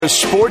The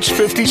Sports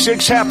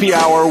 56 Happy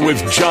Hour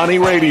with Johnny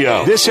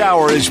Radio. This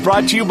hour is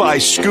brought to you by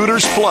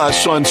Scooters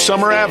Plus on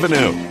Summer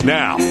Avenue.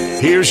 Now,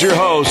 here's your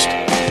host,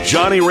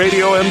 Johnny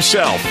Radio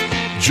himself,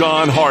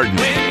 John Harden.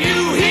 When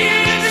you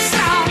hear the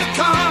sound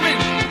coming,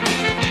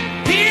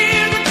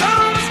 hear the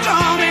drums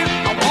drumming,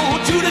 I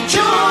want you to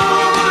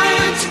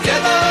join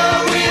together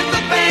with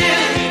the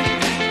band.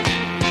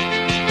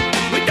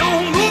 We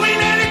don't move in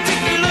any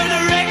particular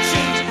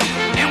directions,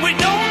 and we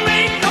don't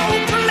make no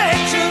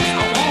collections.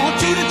 I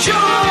want you to join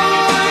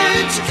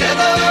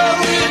together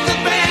with the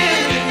band.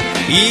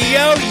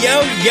 Yo,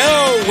 yo,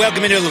 yo.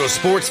 Welcome into a little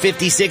Sports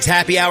 56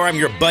 Happy Hour. I'm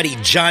your buddy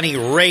Johnny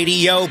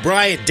Radio.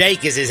 Bryant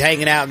Dacus is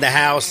hanging out in the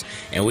house,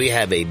 and we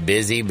have a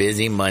busy,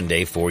 busy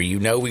Monday for you. You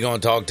know we're going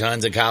to talk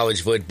tons of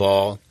college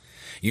football.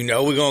 You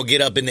know we're going to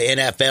get up in the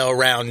NFL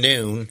around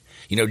noon.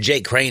 You know,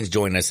 Jake Crain's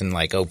joining us in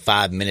like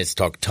 5 minutes to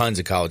talk tons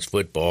of college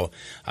football.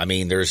 I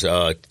mean, there's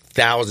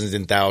thousands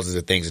and thousands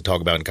of things to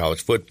talk about in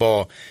college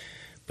football.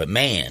 But,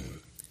 man,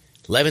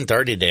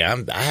 11:30 today,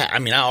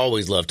 I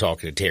always love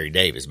talking to Terry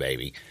Davis,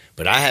 baby.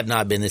 But I have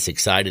not been this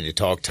excited to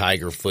talk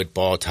Tiger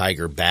football,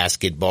 Tiger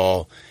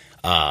basketball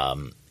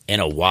in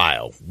a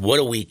while. What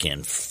a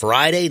weekend.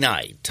 Friday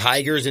night,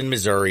 Tigers in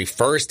Missouri,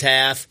 first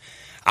half.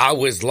 I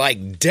was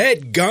like,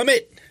 dead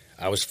gummit.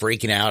 I was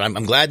freaking out.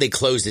 I'm glad they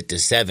closed it to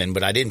 7,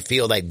 but I didn't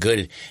feel that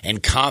good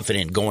and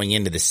confident going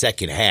into the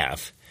second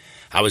half.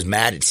 I was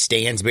mad at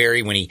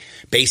Stansbury when he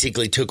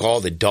basically took all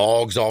the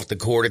dogs off the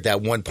court at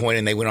that one point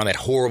and they went on that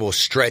horrible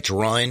stretch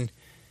run.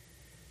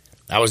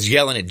 I was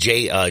yelling at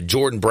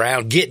Jordan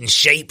Brown, get in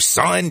shape,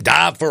 son,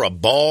 dive for a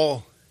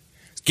ball.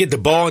 Get the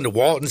ball into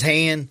Walton's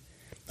hand.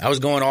 I was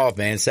going off,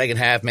 man. Second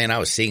half, man, I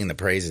was singing the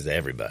praises to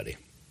everybody.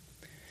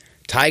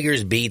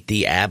 Tigers beat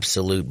the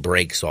absolute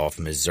brakes off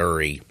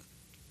Missouri.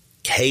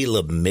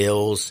 Caleb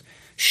Mills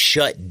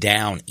shut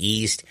down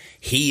East.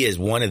 He is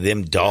one of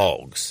them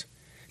dogs.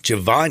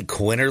 Javon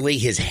Quinterly,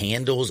 his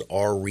handles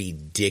are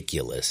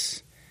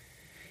ridiculous.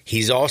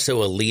 He's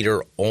also a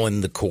leader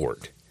on the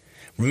court.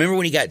 Remember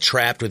when he got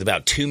trapped with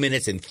about 2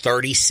 minutes and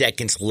 30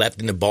 seconds left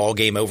in the ball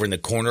game over in the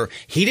corner?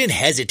 He didn't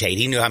hesitate.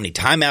 He knew how many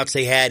timeouts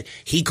they had.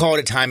 He called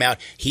a timeout.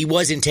 He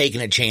wasn't taking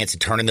a chance of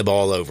turning the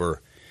ball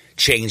over,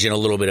 changing a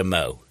little bit of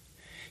mo.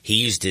 He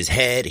used his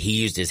head. He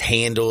used his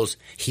handles.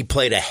 He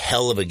played a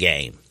hell of a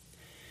game.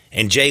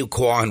 And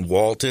Jaquan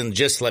Walton,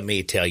 just let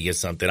me tell you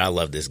something. I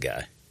love this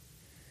guy.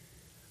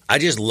 I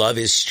just love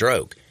his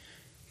stroke.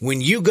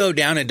 When you go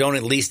down and don't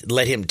at least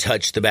let him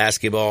touch the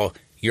basketball,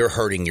 you're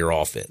hurting your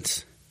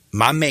offense.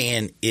 My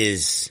man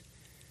is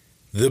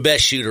the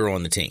best shooter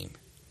on the team.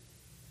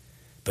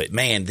 But,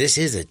 man, this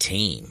is a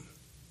team.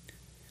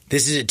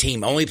 This is a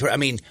team. I'm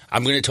going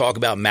to talk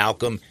about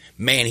Malcolm.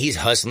 Man, he's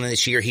hustling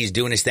this year. He's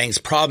doing his things.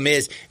 Problem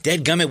is,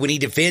 dadgummit, when he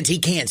defends, he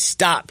can't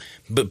stop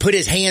but put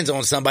his hands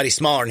on somebody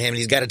smaller than him, and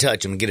he's got to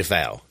touch him and get a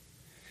foul.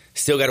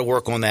 Still got to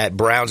work on that.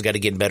 Brown's got to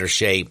get in better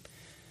shape.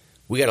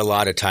 We got a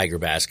lot of Tiger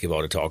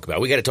basketball to talk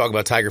about. We got to talk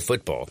about Tiger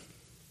football.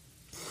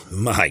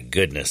 My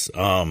goodness.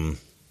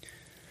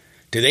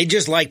 Do they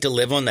just like to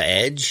live on the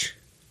edge?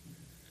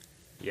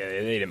 Yeah,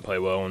 they didn't play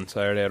well on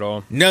Saturday at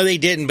all. No, they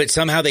didn't, but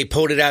somehow they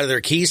pulled it out of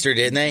their keister,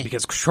 didn't they?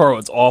 Because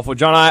Charlotte's awful.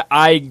 John,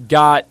 I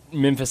got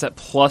Memphis at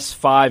plus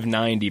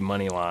 590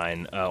 money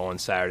line on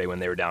Saturday when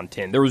they were down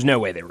 10. There was no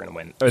way they were going to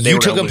win. You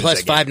took them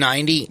plus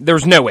 590? There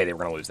was no way they were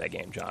going to lose that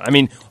game, John. I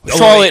mean,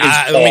 Charlotte is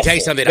awful. Let me tell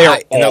you something.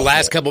 In the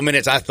last couple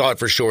minutes, I thought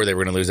for sure they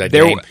were going to lose that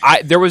game.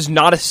 There was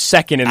not a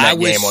second in that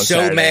game on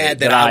Saturday. I was so mad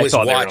that I was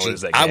watching.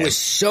 I was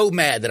so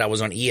mad that I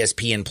was on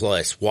ESPN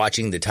Plus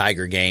watching the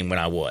Tiger game when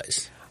I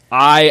was.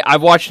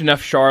 I've watched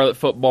enough Charlotte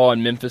football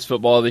and Memphis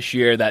football this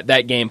year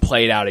that game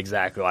played out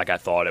exactly like I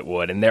thought it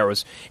would. And there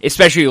was,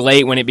 especially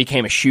late when it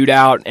became a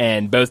shootout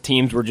and both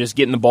teams were just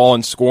getting the ball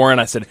and scoring,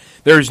 I said,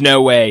 there's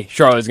no way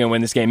Charlotte's going to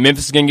win this game.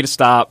 Memphis is going to get a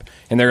stop,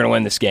 and they're going to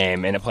win this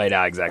game. And it played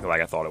out exactly like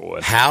I thought it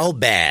would. How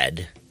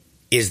bad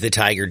is the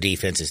Tiger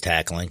defense's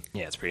tackling?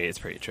 Yeah, it's pretty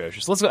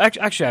atrocious. Let's go.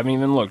 Actually, I haven't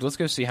even looked. Let's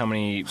go see what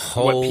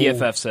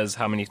PFF says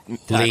how many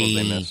tackles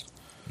they missed.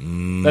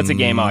 That's a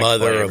game I like to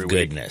play every Mother of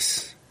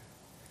goodness. Week.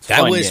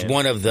 That was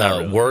one of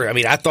the worst. I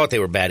mean, I thought they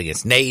were bad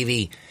against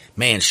Navy.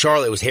 Man,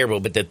 Charlotte was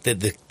terrible. But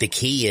the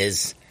key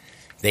is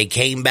they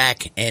came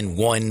back and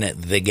won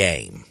the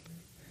game.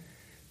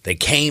 They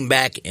came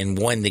back and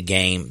won the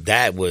game.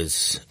 That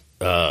was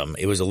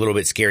it was a little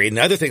bit scary. And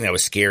the other thing that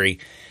was scary,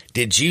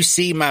 did you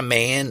see my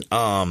man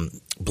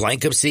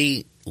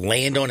Blankupsy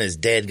land on his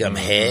dadgum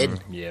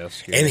head? Yeah,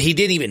 and he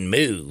didn't even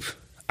move.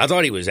 I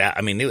thought he was out.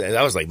 I mean,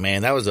 I was like,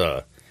 man, that was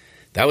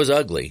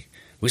ugly.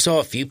 We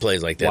saw a few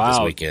plays like that this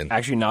weekend.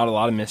 Actually, not a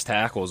lot of missed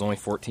tackles. Only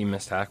 14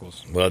 missed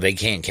tackles. Well, they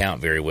can't count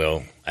very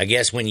well. I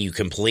guess when you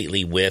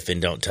completely whiff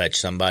and don't touch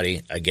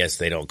somebody, I guess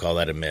they don't call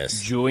that a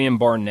miss. Julian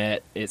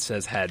Barnett, it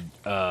says, had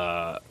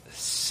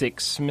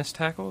 6 missed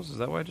tackles. Is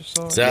that what I just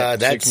saw?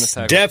 That's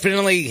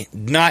definitely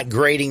not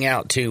grading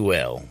out too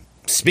well.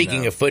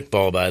 Speaking of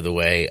football, by the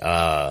way,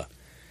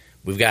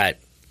 we've got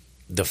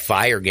the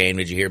Fire game.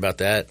 Did you hear about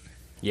that?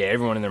 Yeah,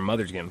 everyone and their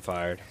mother's getting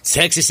fired.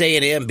 Texas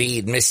A&M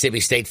beat Mississippi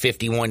State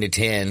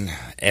 51-10.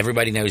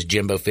 Everybody knows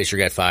Jimbo Fisher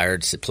got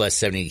fired. Plus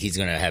 70, he's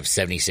going to have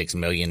 76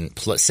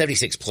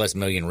 plus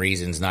million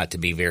reasons not to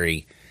be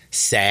very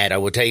sad. I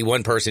will tell you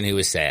one person who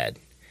is sad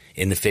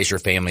in the Fisher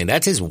family, and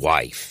that's his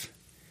wife.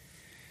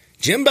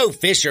 Jimbo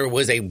Fisher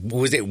was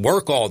at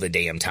work all the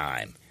damn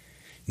time.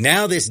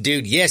 Now this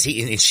dude, yes,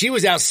 and she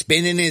was out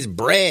spending his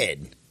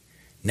bread.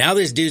 Now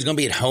this dude's going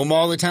to be at home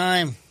all the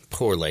time.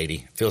 Poor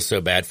lady. Feel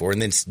so bad for her.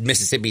 And then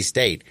Mississippi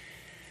State,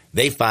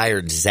 they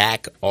fired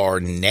Zach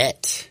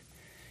Arnett.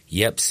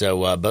 Yep,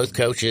 so both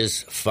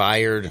coaches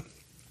fired.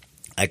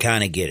 I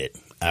kind of get it.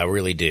 I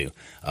really do.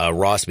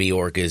 Ross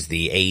Bjork is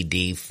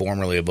the AD,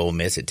 formerly of Ole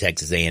Miss at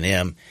Texas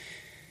A&M.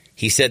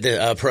 He said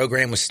the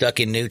program was stuck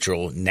in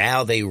neutral.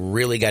 Now they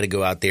really got to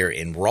go out there,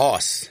 and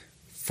Ross,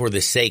 for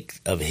the sake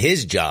of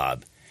his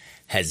job,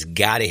 has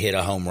got to hit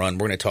a home run.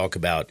 We're going to talk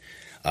about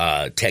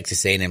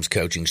Texas A&M's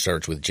coaching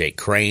search with Jake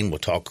Crain. We'll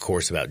talk, of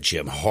course, about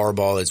Jim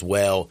Harbaugh as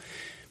well.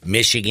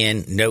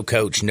 Michigan, no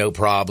coach, no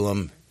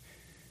problem.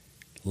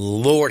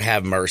 Lord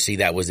have mercy,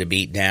 that was a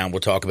beatdown.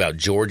 We'll talk about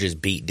Georgia's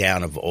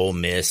beatdown of Ole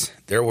Miss.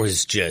 There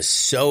was just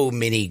so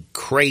many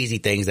crazy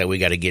things that we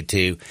got to get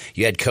to.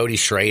 You had Cody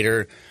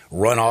Schrader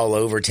run all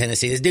over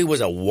Tennessee. This dude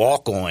was a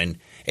walk-on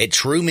at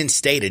Truman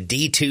State, a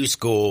D2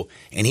 school,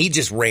 and he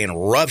just ran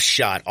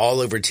roughshod all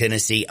over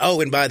Tennessee.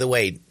 Oh, and by the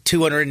way,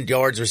 200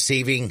 yards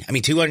receiving,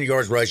 200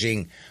 yards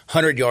rushing,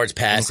 100 yards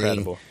passing.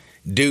 Incredible.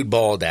 Dude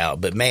balled out.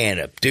 But, man,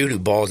 a dude who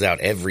balls out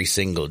every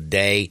single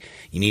day,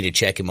 you need to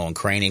check him on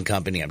Crain and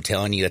Company. I'm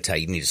telling you, that's how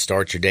you need to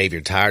start your day. If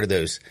you're tired of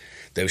those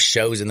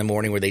shows in the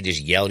morning where they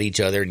just yell at each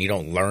other and you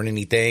don't learn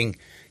anything,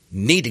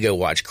 need to go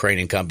watch Crain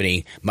and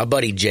Company. My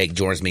buddy Jake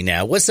joins me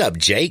now. What's up,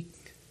 Jake?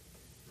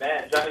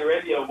 Man, Johnny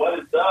Radio, what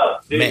is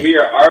up? Dude, Man. We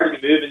are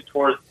already moving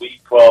towards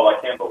week 12.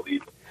 I can't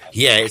believe it.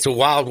 Yeah, it's a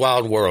wild,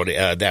 wild world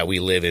that we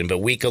live in. But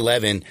week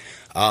 11,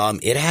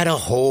 it had a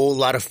whole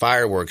lot of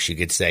fireworks, you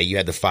could say. You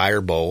had the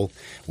Fire Bowl,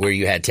 where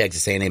you had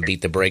Texas A&M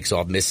beat the brakes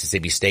off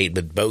Mississippi State,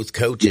 but both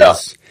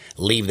coaches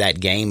leave that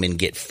game and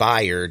get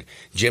fired.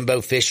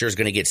 Jimbo Fisher is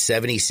going to get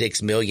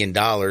 $76 million.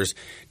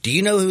 Do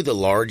you know who the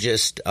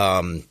largest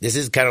this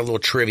is kind of a little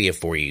trivia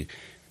for you.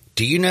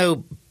 Do you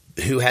know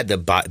who had the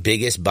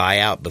biggest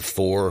buyout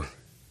before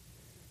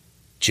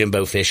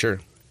Jimbo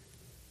Fisher?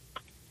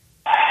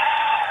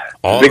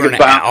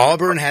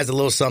 Auburn has a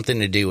little something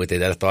to do with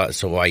it. I thought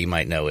so why you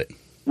might know it.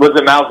 Was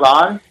it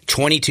Malzahn?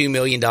 $22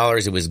 million.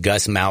 It was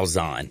Gus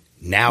Malzahn.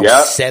 Now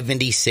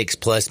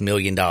 $76 plus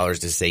million to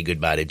say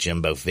goodbye to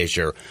Jimbo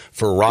Fisher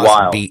for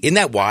Ross B. Isn't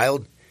that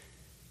wild?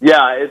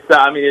 Yeah,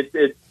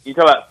 it's you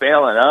talk about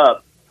failing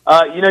up.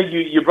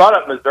 You brought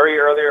up Missouri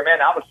earlier.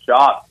 Man, I was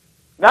shocked.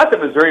 Not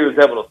that Missouri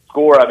was able to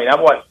score. I've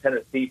watched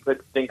Tennessee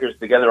put stinkers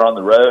together on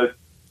the road.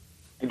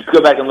 You just go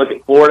back and look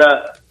at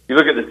Florida. You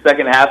look at the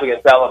second half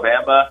against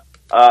Alabama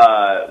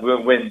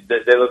when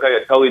they look like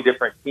a totally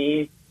different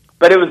team.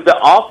 But it was the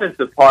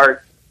offensive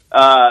part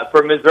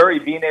for Missouri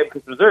being able,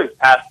 because Missouri's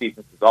pass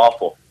defense is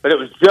awful. But it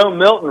was Joe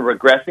Milton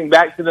regressing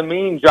back to the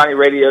mean. Johnny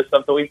Radio,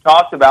 something we've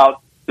talked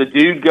about. The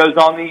dude goes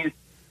on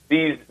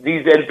these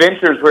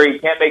adventures where he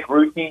can't make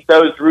routine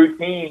throws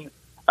routine,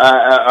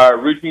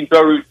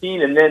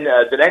 and then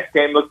the next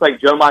game looks like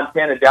Joe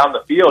Montana down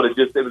the field. It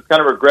was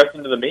kind of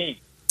regressing to the mean.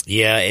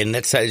 Yeah, and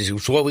that's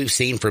what we've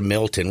seen from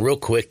Milton. Real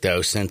quick,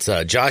 though, since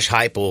Josh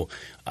Heupel,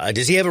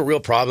 does he have a real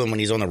problem when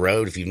he's on the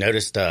road? If you've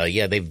noticed,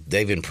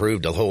 they've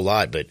improved a whole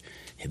lot, but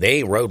they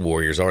ain't road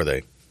warriors, are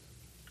they?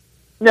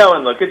 No,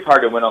 and look, it's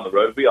hard to win on the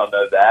road. We all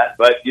know that.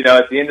 But,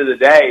 at the end of the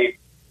day,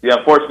 the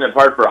unfortunate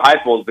part for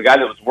Heupel is the guy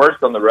that was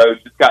worst on the road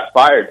just got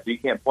fired, so you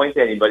can't point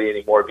to anybody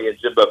anymore being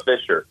Jimbo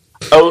Fisher.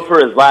 0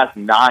 for his last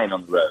 9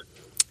 on the road.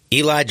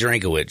 Eli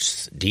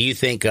Drinkowitz, do you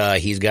think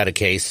he's got a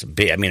case?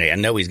 I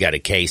know he's got a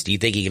case. Do you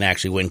think he can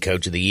actually win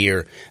Coach of the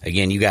Year?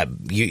 Again,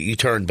 you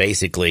turned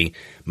basically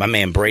my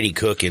man Brady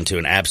Cook into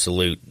an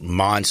absolute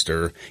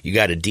monster. You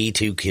got a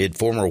D2 kid,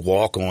 former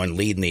walk-on,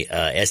 leading the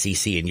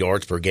SEC in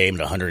yards per game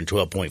at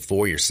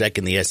 112.4. You're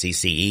second in the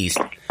SEC East.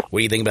 What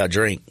do you think about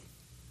Drink?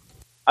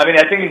 I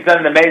think he's done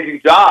an amazing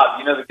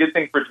job. The good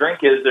thing for Drink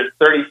is there's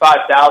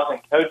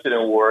 35,000 coaching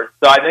awards.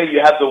 So I know you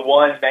have the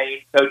one main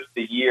Coach of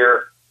the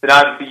Year. Then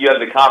obviously you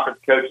have the Conference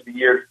Coach of the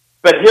Year.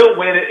 But he'll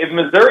win it. If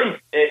Missouri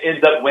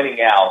ends up winning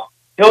out,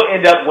 he'll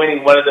end up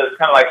winning one of those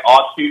kind of like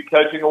offshoot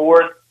coaching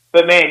awards.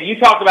 But, man, you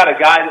talk about a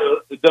guy that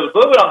was a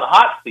little bit on the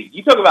hot seat.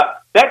 You talk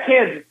about that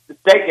Kansas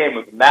State game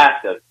was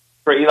massive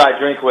for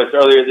Eli Drinkowitz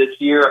earlier this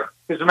year.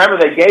 Because, remember,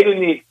 they gave him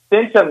the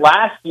extension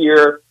last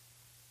year,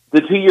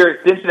 the 2-year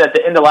extension at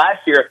the end of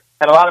last year.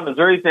 And a lot of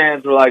Missouri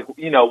fans were like,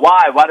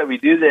 why? Why did we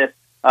do this?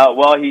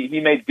 Well,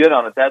 he made good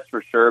on it, that's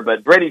for sure.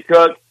 But Brady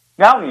Cook,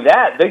 not only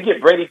that, they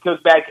get Brady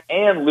Cook back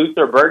and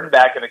Luther Burden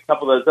back and a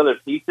couple of those other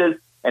pieces,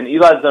 and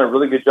Eli's done a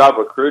really good job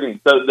recruiting.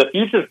 So the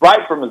future's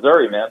bright for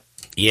Missouri, man.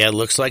 Yeah, it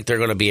looks like they're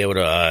going to be able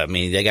to.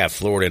 They got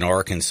Florida and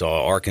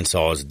Arkansas.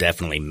 Arkansas has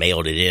definitely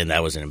mailed it in.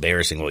 That was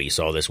embarrassing what you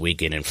saw this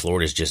weekend, and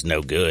Florida's just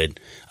no good.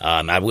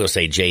 I will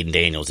say Jaden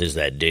Daniels is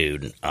that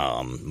dude.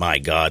 My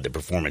God, the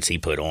performance he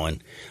put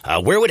on.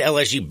 Where would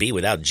LSU be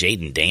without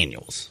Jaden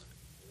Daniels?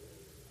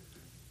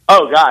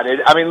 Oh, God.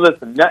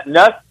 Listen,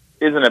 Nuss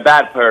isn't a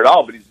bad player at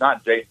all, but he's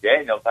not Jaden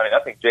Daniels. I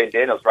think Jaden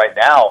Daniels right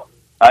now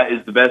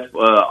is the best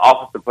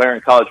offensive player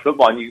in college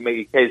football, and you can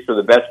make a case for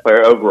the best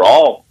player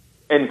overall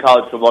in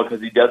college football because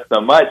he does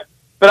so much.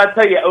 But I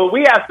tell you,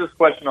 we asked this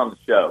question on the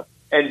show,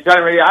 and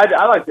Johnny Radio, I'd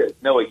like to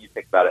know what you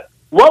think about it.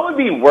 What would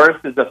be worse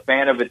as a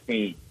fan of a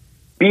team?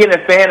 Being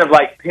a fan of,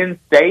 like, Penn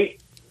State,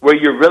 where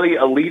you're really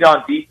elite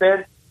on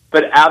defense,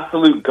 but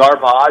absolute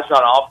garbage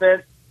on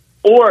offense,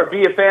 or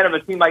be a fan of a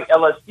team like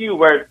LSU,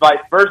 where it's vice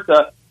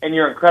versa, and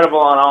you're incredible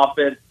on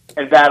offense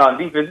and bad on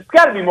defense? It's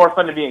got to be more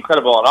fun to be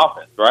incredible on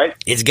offense, right?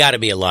 It's got to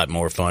be a lot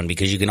more fun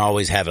because you can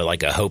always have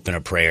a hope and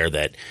a prayer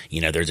that,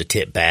 there's a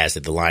tip pass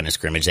at the line of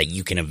scrimmage that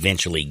you can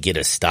eventually get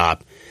a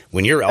stop.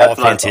 When your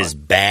offense is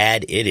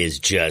bad,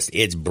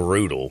 it's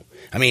brutal.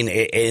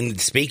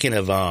 And speaking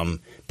of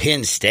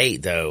Penn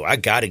State, though, I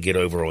got to get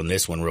over on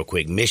this one real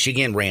quick.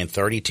 Michigan ran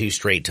 32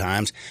 straight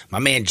times. My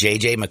man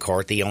J.J.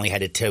 McCarthy only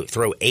had to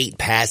throw 8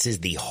 passes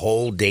the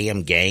whole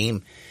damn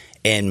game.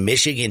 And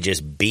Michigan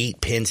just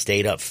beat Penn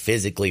State up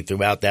physically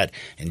throughout that.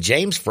 And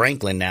James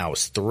Franklin now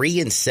is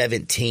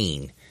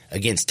 3-17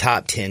 against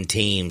top 10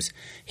 teams.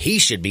 He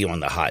should be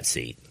on the hot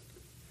seat.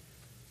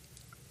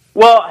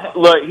 Well,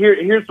 look,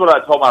 here's what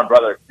I told my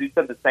brother. He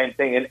said the same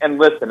thing. And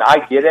listen, I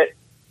get it.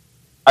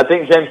 I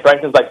think James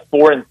Franklin's like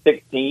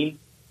 4-16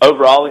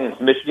 overall against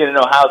Michigan and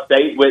Ohio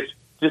State, which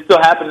just so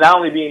happen to not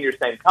only be in your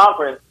same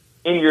conference,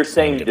 in your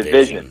same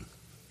division.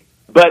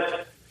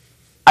 But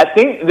I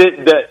think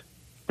that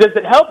does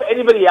it help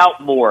anybody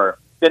out more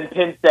than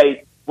Penn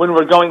State when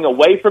we're going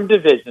away from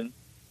division,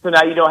 so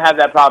now you don't have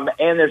that problem,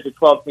 and there's a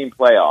 12-team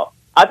playoff?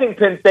 I think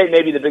Penn State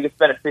may be the biggest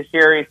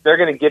beneficiary. They're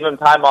going to give them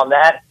time on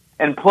that.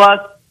 And plus,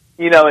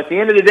 at the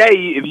end of the day,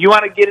 if you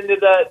want to get into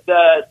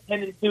the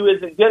 10-2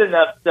 isn't good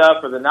enough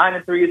stuff or the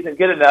 9-3 isn't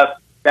good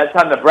enough, that's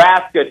how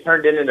Nebraska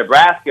turned into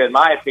Nebraska, in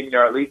my opinion,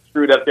 or at least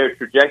screwed up their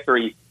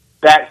trajectory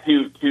back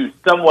to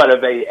somewhat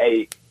of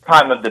a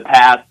time of the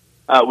past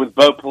with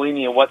Bo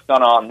Pelini and what's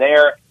gone on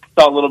there.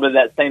 Saw a little bit of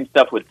that same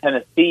stuff with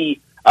Tennessee.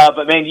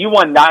 But, man, you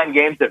won 9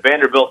 games at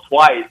Vanderbilt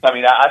twice. I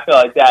feel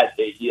like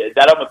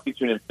that almost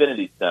gets you an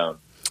infinity stone.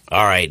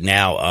 All right,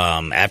 now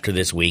after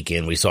this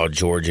weekend, we saw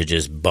Georgia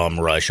just bum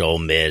rush Ole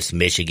Miss.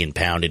 Michigan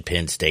pounded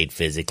Penn State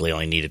physically,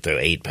 only needed to throw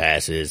 8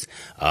 passes.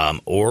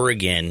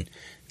 Oregon,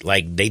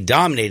 they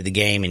dominated the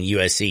game in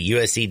USC.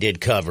 USC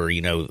did cover,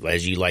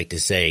 as you like to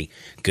say,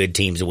 good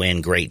teams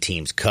win, great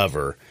teams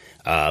cover.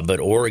 But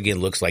Oregon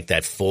looks like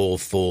that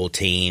full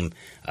team.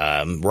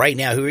 Right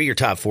now, who are your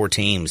top 4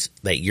 teams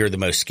that you're the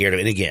most scared of?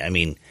 And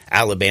again,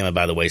 Alabama,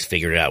 by the way, has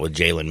figured it out with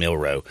Jalen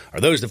Milroe.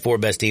 Are those the 4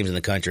 best teams in the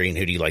country, and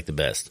who do you like the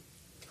best?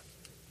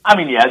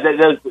 80%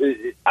 of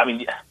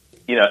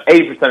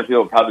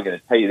people are probably going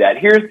to tell you that.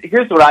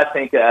 Here's what I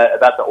think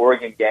about the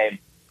Oregon game.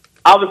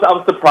 I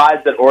was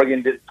surprised that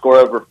Oregon didn't score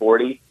over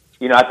 40.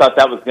 I thought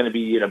that was going to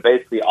be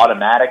basically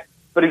automatic.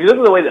 But if you look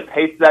at the way the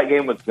pace of that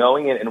game was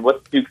going and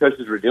what the 2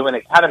 coaches were doing,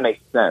 it kind of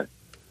makes sense,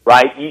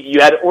 right?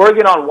 You had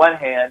Oregon on one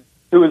hand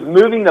who was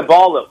moving the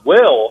ball at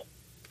will,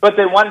 but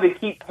they wanted to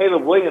keep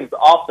Caleb Williams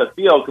off the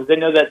field because they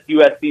know that's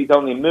USC's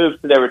only move,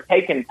 so they were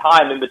taking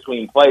time in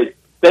between plays.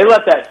 They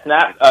let that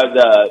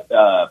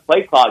the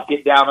play clock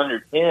get down under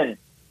 10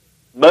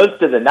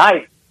 most of the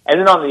night. And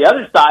then on the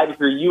other side, if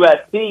you're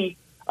USC,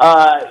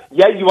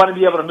 you want to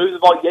be able to move the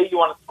ball. Yeah, you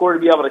want to score to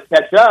be able to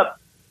catch up.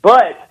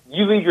 But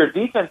you leave your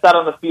defense out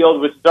on the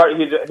field, who'd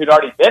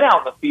already been out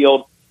on the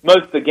field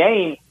most of the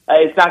game.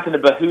 It's not going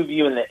to behoove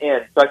you in the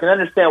end. So I can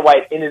understand why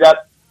it ended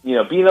up,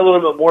 being a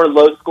little bit more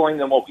low scoring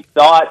than what we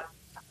thought.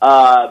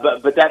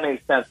 But that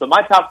makes sense. So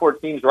my top 4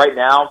 teams right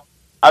now,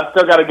 I've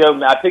still got to go.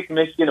 I picked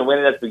Michigan to win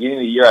it at the beginning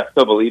of the year. I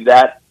still believe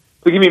that.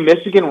 So give me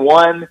Michigan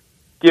 1,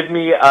 give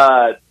me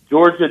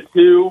Georgia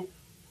 2,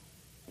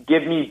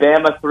 give me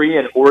Bama 3,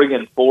 and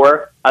Oregon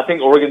 4. I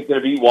think Oregon's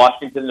going to beat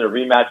Washington in a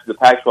rematch of the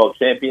Pac-12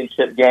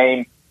 championship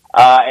game.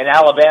 And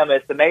Alabama,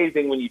 it's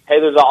amazing when you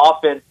tailor the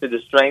offense to the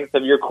strengths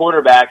of your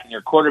quarterback, and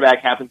your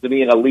quarterback happens to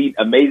be an elite,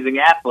 amazing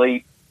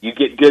athlete, you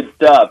get good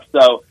stuff.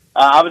 So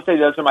I would say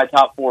those are my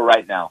top 4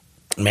 right now.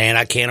 Man,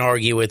 I can't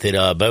argue with it.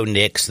 Bo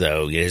Nix,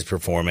 though, his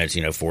performance,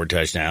 4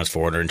 touchdowns,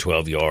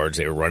 412 yards.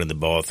 They were running the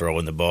ball,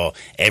 throwing the ball.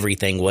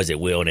 Everything was at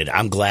will, and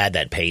I'm glad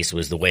that pace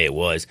was the way it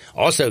was.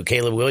 Also,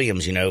 Caleb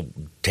Williams,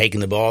 taking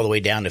the ball all the way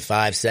down to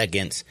 5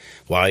 seconds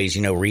while he's,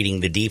 reading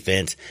the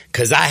defense.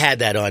 Because I had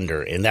that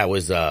under, and that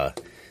was that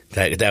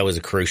was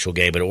a crucial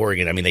game. But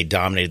Oregon, they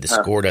dominated. The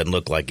score doesn't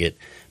look like it,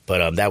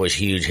 but that was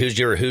huge. Who's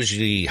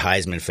the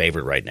Heisman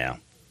favorite right now?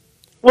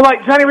 Well,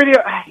 like Johnny Radio,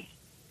 I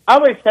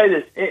always say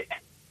this.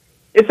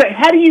 It's like,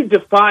 how do you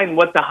define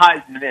what the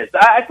Heisman is?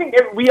 I think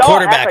we all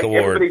act like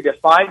everybody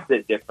defines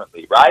it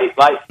differently, right?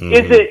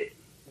 Is it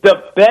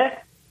the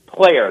best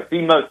player,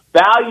 the most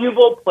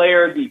valuable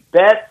player, the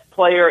best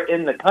player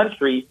in the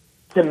country,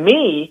 to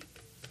me,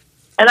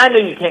 and I know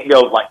you can't go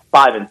like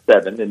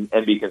 5-7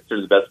 and be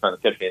considered the best player in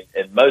the country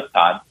in most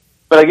times,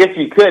 but I guess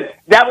you could.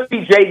 That would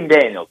be Jaden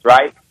Daniels,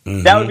 right?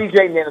 Mm-hmm. That would be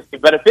Jaden Daniels.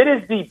 But if it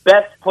is the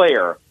best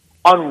player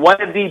on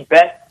one of the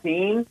best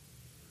teams,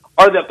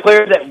 or the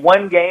players that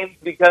won games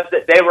because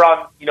they were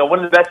on,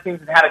 one of the best teams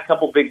and had a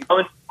couple big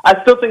moments,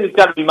 I still think it's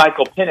got to be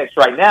Michael Penix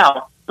right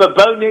now. But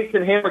Bo Nix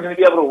and him are going to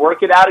be able to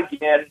work it out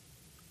again.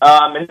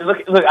 And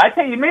look, I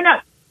tell you,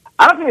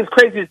 I don't think it's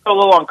crazy to throw a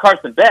little on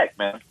Carson Beck,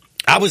 man.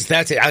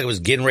 That's it. I was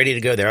getting ready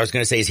to go there. I was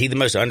going to say, is he the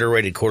most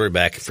underrated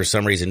quarterback? For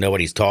some reason,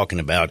 nobody's talking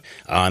about.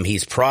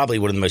 He's probably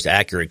one of the most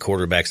accurate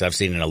quarterbacks I've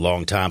seen in a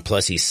long time.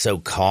 Plus, he's so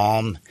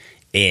calm,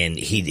 and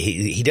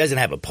he doesn't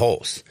have a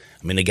pulse.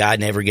 I mean, the guy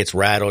never gets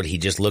rattled. He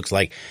just looks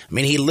like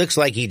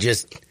he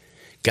just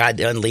got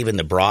done leaving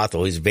the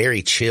brothel. He's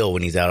very chill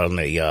when he's out on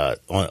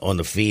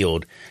the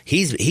field.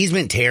 He's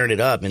been tearing it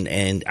up,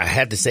 and I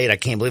have to say it. I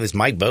can't believe this.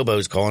 Mike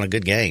Bobo's calling a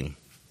good game.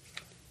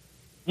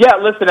 Yeah,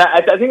 listen,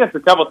 I think that's a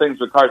couple things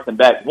with Carson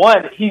Beck.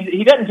 One,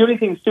 he doesn't do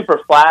anything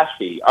super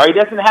flashy, or he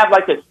doesn't have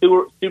like a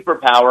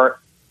superpower,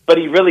 but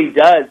he really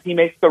does. He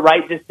makes the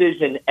right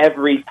decision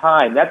every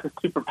time. That's a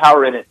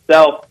superpower in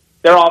itself.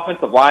 Their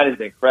offensive line is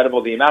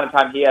incredible. The amount of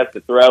time he has to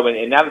throw,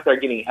 and now that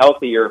they're getting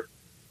healthier,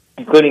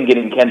 including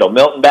getting Kendall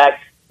Milton back,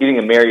 getting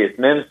Amarius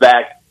Mims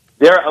back,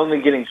 they're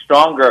only getting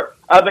stronger.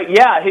 But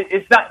yeah,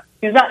 he's not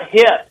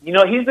hip.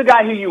 He's the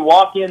guy who you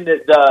walk in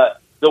the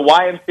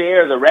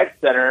YMCA or the rec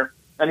center,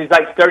 and he's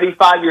like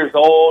 35 years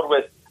old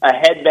with a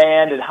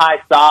headband and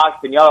high socks,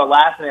 and y'all are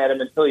laughing at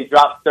him until he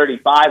drops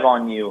 35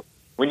 on you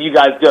when you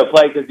guys go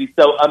play because he's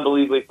so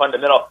unbelievably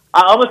fundamental.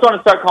 I almost want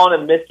to start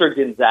calling him Mr.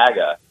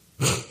 Gonzaga.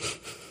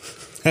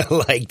 I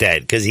like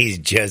that because he's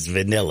just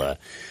vanilla.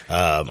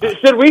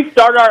 Should we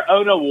start our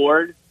own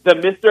award, the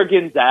Mr.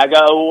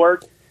 Gonzaga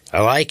Award?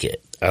 I like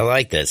it. I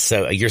like that.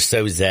 So you're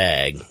so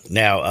zag.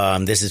 Now,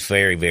 this is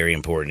very, very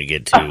important to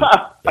get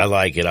to. I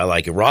like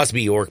it. Ross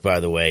B. York, by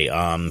the way,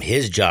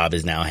 his job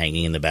is now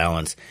hanging in the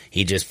balance.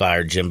 He just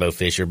fired Jimbo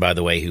Fisher, by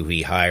the way, who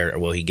he hired.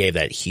 Well, he gave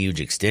that huge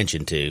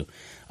extension to.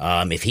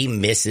 If he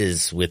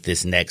misses with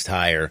this next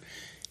hire,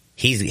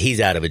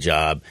 he's out of a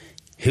job.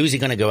 Who's he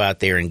going to go out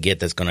there and get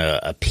that's going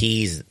to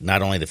appease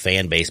not only the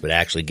fan base but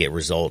actually get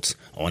results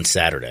on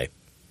Saturday?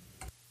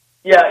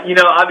 Yeah,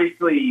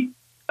 obviously,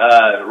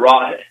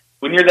 Ross,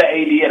 when you're the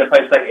AD at a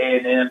place like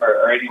A&M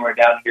or anywhere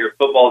down here,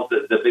 football's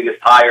the biggest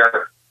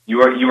hire.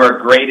 You are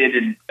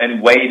graded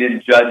and weighed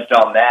and judged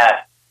on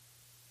that.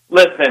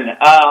 Listen,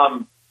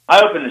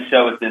 I opened the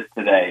show with this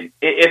today.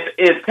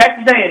 If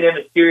Texas A&M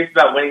is serious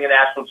about winning a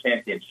national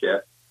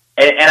championship,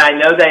 and I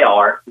know they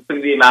are, just look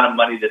at the amount of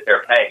money that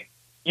they're paying,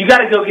 you got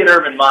to go get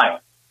Urban Meyer.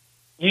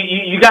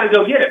 You got to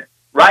go get him,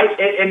 right?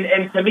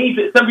 And to me,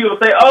 some people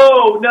say,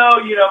 "Oh no,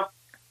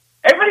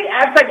 everybody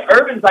acts like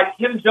Urban's like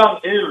Kim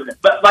Jong-un,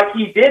 but like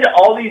he did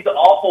all these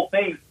awful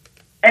things.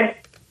 And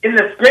in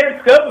the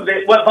grand scope of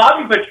it, what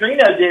Bobby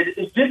Petrino did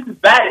is just as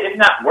bad, if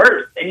not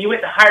worse. And you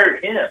went and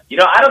hired him.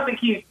 I don't think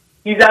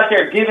he's out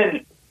there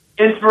giving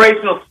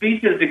inspirational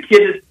speeches to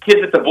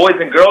kids at the Boys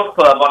and Girls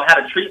Club on how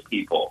to treat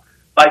people.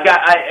 Like,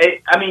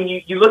 I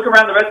mean, you look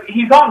around the rest,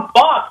 he's on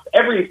Fox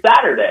every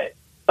Saturday,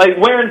 like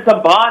wearing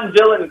some Bond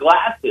villain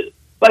glasses.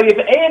 Like, if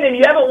A&M,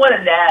 you haven't won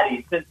a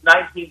natty since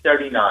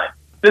 1939,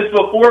 since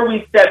before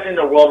we stepped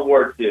into World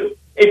War II.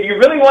 If you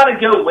really want to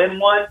go win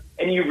one,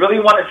 and you really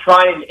want to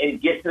try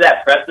and get to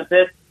that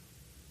precipice,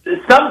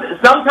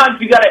 sometimes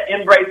you got to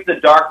embrace the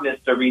darkness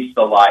to reach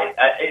the light.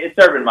 It's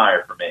Urban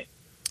Meyer for me.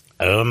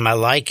 I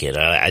like it.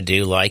 I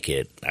do like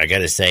it. I got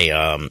to say,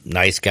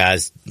 nice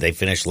guys, they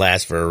finished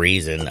last for a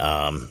reason.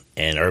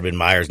 And Urban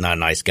Meyer's not a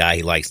nice guy.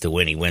 He likes to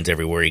win. He wins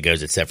everywhere he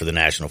goes except for the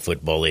National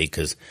Football League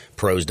because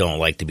pros don't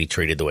like to be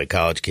treated the way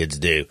college kids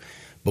do.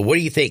 But what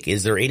do you think?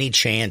 Is there any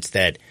chance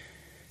that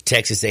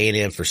Texas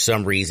A&M, for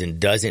some reason,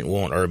 doesn't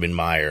want Urban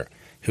Meyer?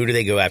 Who do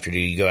they go after? Do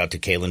you go out to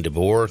Kalen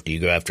DeBoer? Do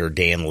you go after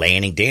Dan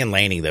Lanning? Dan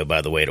Lanning, though,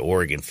 by the way, at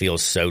Oregon,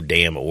 feels so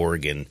damn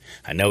Oregon.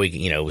 I know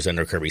he, was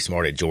under Kirby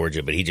Smart at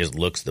Georgia, but he just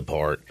looks the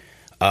part.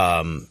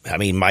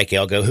 Mike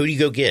Elko. Who do you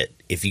go get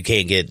if you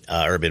can't get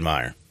Urban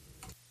Meyer?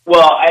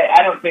 Well,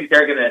 I don't think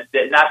they're going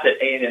to. Not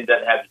that A&M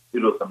doesn't have to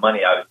doodle some money,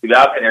 obviously, but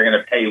I don't think they're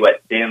going to pay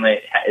what Dan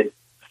Lanning.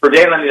 For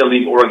Dan Lanning to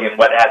leave Oregon,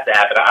 what has to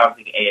happen? I don't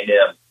think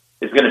A&M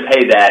is going to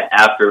pay that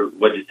after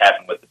what just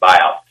happened with the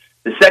buyout.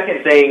 The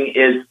second thing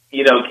is,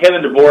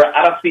 Kevin DeBoer,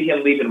 I don't see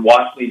him leaving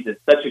Washington. He's in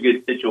such a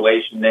good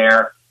situation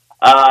there.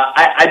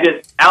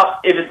 If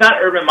it's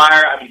not Urban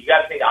Meyer, you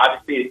got to think,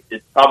 obviously,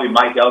 it's probably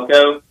Mike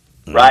Elko,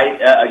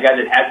 right? A guy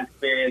that has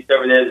experience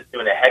over there that's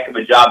doing a heck of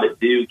a job at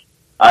Duke.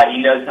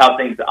 He knows how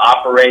things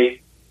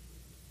operate.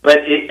 But,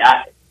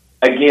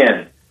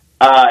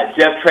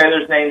 Jeff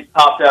Traylor's name's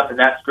popped up, and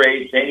that's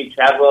great. Jamie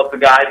Chadwell's the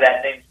guy,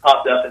 that name's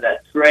popped up, and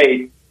that's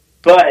great.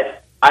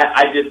 But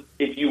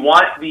if you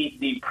want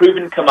the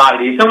proven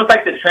commodity, it's almost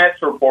like the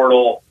transfer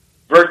portal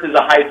versus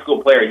a high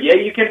school player. Yeah,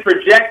 you can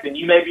project, and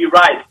you may be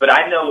right, but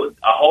I know a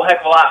whole heck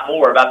of a lot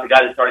more about the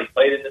guy that's already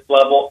played in this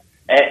level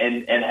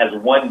and has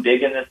won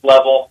big in this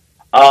level.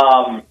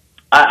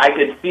 I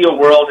could see a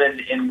world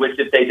in which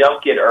if they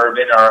don't get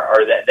Urban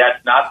or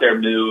that's not their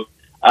move,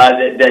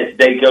 that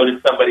they go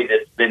to somebody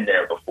that's been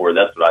there before.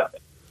 That's what I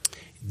think.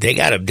 They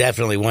got to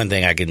definitely, one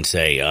thing I can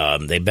say,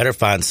 they better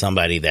find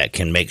somebody that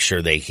can make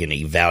sure they can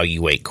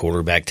evaluate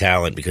quarterback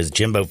talent, because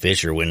Jimbo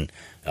Fisher, when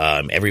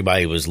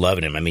everybody was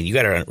loving him, I mean, you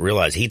got to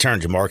realize he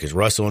turned Jamarcus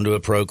Russell into a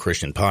pro,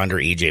 Christian Ponder,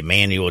 E.J.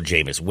 Manuel,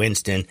 Jameis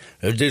Winston.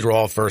 Those dudes were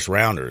all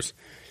first-rounders.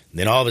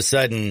 Then all of a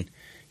sudden,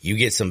 you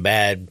get some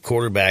bad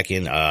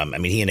quarterbacking. I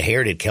mean, he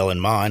inherited Kellen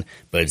Mond,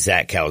 but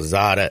Zach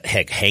Calzada,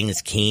 heck,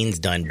 Haynes Keene's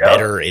done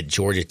better at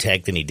Georgia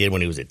Tech than he did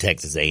when he was at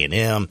Texas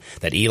A&M.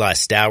 That Eli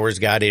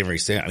Stowers got in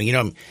recently. I mean, you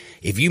know,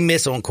 if you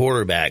miss on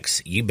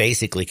quarterbacks, you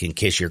basically can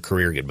kiss your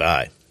career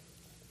goodbye.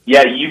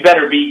 Yeah, you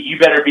better be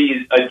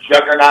a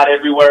juggernaut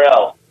everywhere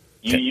else.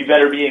 You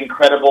better be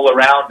incredible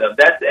around them.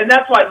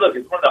 That's why, look,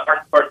 it's one of the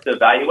hardest parts to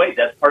evaluate.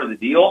 That's part of the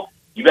deal.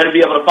 You better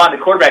be able to find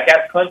the quarterback.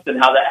 Ask Clemson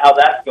how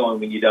that's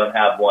going when you don't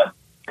have one.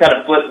 Kind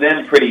of flip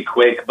them pretty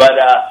quick. But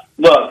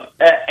look,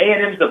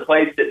 A&M's a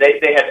place that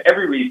they have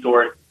every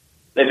resource.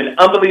 They have an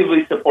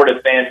unbelievably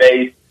supportive fan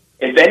base.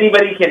 If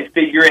anybody can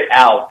figure it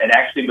out and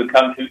actually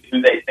become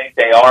who they think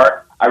they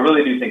are, I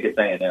really do think it's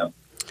A&M.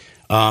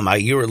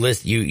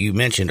 You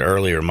mentioned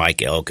earlier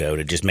Mike Elko.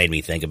 It just made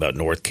me think about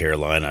North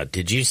Carolina.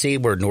 Did you see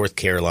where North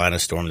Carolina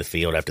stormed the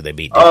field after they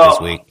beat Duke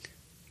this week?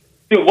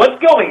 Dude, what's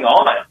going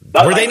on?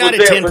 Were they not a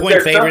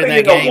 10-point favorite in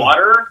that game?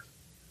 Water?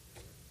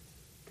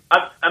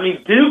 I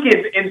mean, Duke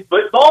is in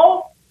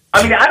football?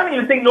 I mean, I don't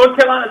even think North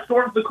Carolina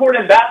storms the court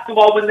in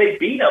basketball when they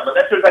beat them,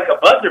 unless there's like a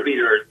buzzer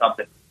beater or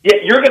something.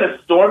 Yet you're going to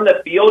storm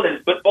the field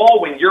in football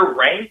when you're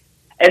ranked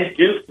and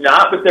Duke's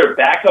not with their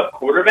backup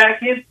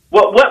quarterback in?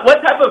 What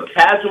type of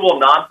casual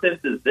nonsense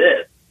is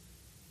this?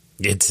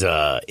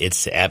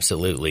 It's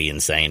absolutely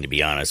insane, to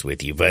be honest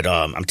with you. But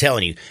I'm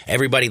telling you,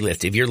 everybody,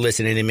 if you're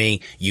listening to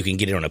me, you can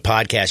get it on a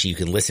podcast. You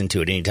can listen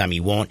to it anytime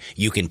you want.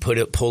 You can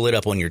pull it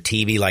up on your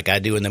TV like I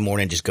do in the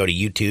morning. Just go to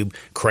YouTube,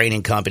 Crain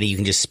and Company. You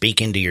can just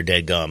speak into your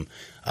deadgum,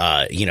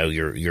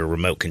 your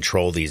remote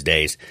control these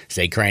days.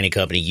 Say Crain and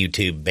Company,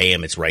 YouTube,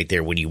 bam, it's right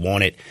there when you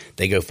want it.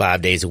 They go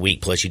 5 days a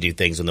week, plus you do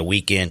things on the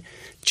weekend.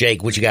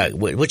 Jake, what you got?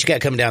 What you got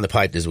coming down the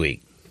pipe this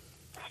week?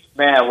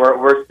 Man,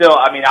 we're still,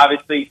 I mean,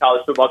 obviously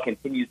college football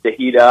continues to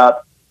heat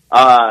up.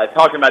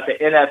 Talking about the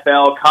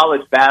NFL,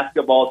 college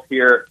basketball's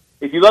here.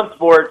 If you love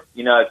sports,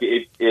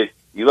 if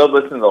you love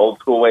listening to the old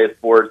school way of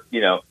sports,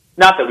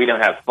 not that we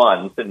don't have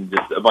fun, and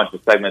just a bunch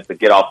of segments that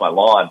get off my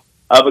lawn.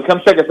 But come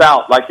check us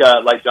out, like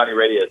Johnny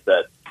Radio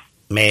said.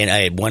 Man,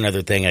 I had one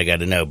other thing I got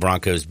to know.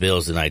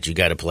 Broncos-Bills tonight. You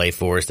got to play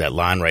for us. That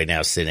line right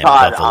now is sitting in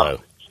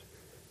Buffalo.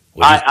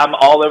 I'm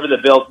all over the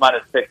Bills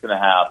minus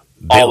 6.5.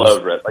 All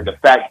over it, like a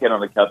fat kid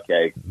on a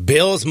cupcake.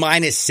 Bills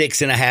minus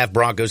 6.5.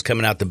 Broncos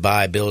coming out to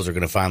bye. Bills are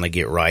going to finally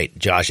get right.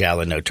 Josh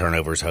Allen, no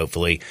turnovers,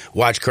 hopefully.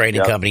 Watch Crain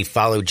and Company.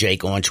 Follow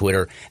Jake on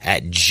Twitter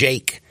at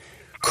Jake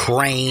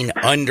Crain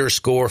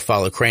 _.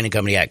 Follow Crain and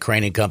Company at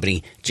Crain and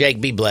Company.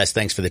 Jake, be blessed.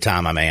 Thanks for the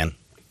time, my man.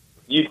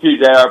 You too,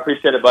 JR.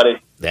 Appreciate it,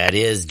 buddy. That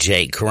is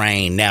Jake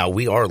Crain. Now,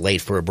 we are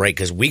late for a break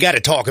because we got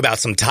to talk about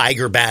some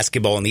Tiger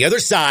basketball on the other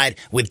side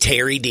with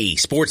Terry D.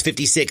 Sports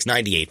 56,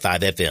 98.5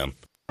 FM.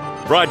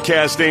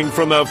 Broadcasting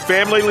from the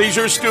Family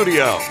Leisure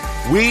Studio,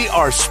 we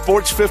are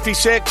Sports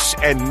 56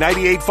 and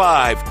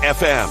 98.5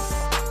 FM.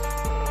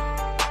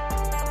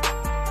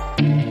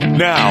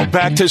 Now,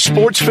 back to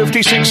Sports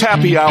 56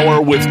 Happy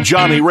Hour with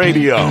Johnny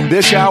Radio.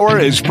 This hour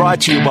is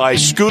brought to you by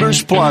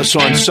Scooters Plus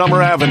on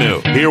Summer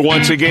Avenue. Here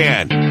once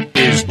again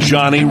is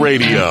Johnny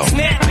Radio.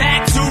 Snap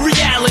back to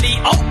reality.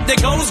 Oh, there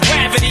goes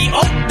gravity.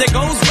 Oh, there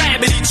goes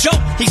gravity. Choke.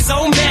 He's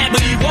so mad,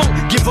 but he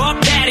won't give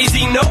up. Daddies,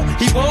 he know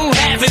he won't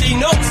have it. He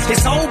knows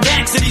his whole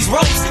back to these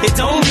ropes. It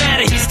don't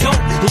matter. He's dope.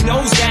 He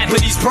knows that,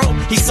 but he's broke.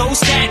 He's so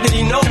stagnant.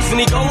 He knows when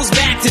he goes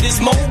back to this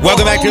mobile.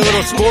 Welcome back to a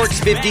little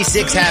Sports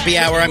 56 Happy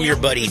Hour. I'm your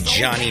buddy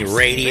Johnny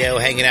Radio,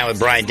 hanging out with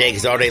Brian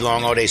Dakes all day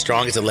long, all day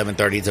strong. It's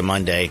 11:30. It's a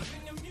Monday.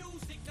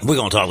 We're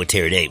going to talk with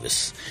Terry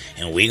Davis,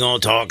 and we're going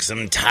to talk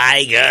some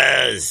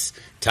Tigers.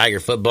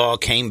 Tiger football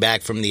came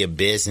back from the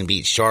abyss and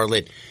beat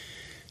Charlotte.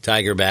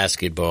 Tiger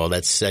basketball,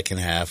 that second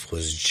half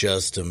was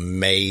just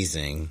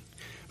amazing.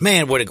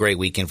 Man, what a great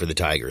weekend for the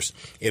Tigers.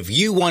 If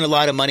you won a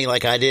lot of money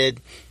like I did,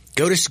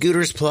 go to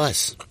Scooters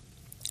Plus,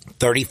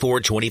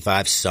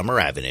 3425 Summer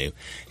Avenue.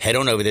 Head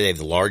on over there. They have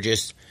the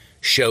largest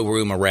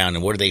showroom around.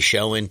 And what are they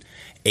showing?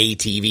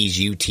 ATVs,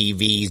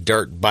 UTVs,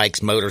 dirt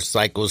bikes,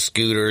 motorcycles,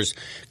 scooters,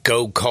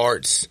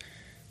 go-karts,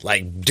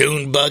 like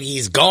dune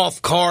buggies,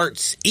 golf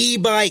carts,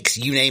 e-bikes,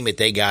 you name it,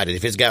 they got it.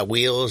 If it's got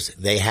wheels,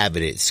 they have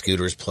it at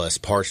Scooters Plus.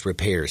 Parts,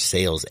 repairs,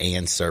 sales,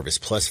 and service,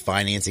 plus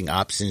financing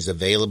options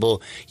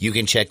available. You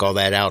can check all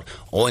that out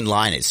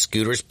online at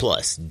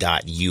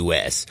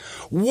scootersplus.us.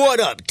 What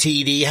up,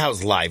 TD?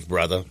 How's life,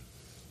 brother?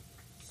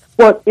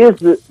 What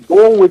is it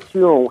going with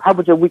you on? How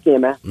was your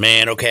weekend, man?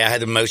 Man, okay, I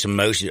had the most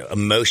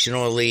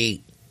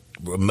emotionally,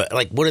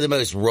 like one of the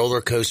most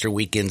roller coaster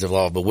weekends of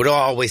all. But what do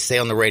I always say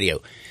on the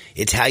radio?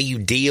 It's how you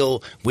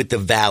deal with the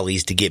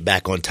valleys to get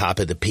back on top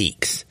of the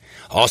peaks.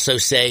 Also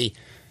say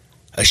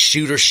a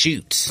shooter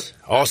shoots.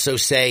 Also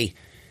say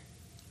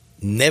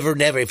Never,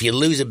 if you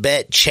lose a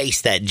bet,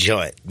 chase that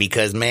joint.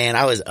 Because, man,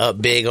 I was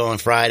up big on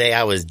Friday.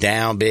 I was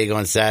down big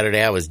on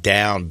Saturday. I was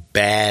down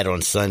bad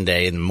on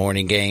Sunday in the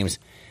morning games.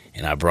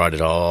 And I brought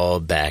it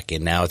all back,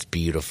 and now it's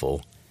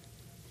beautiful.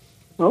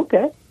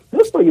 Okay.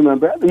 Good for you, my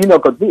brother. You know,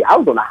 because I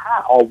was on a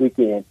high all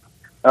weekend.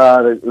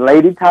 The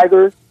Lady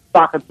Tiger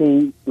soccer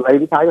team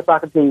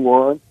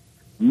won.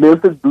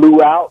 Memphis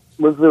blew out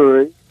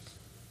Missouri.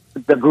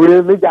 The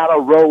Grizzlies got a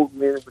road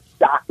win. It was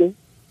shocking.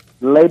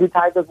 The Lady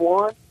Tigers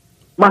won.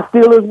 My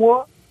Steelers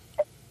won.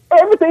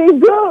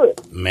 Everything's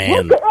good. Man.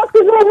 What the else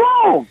is going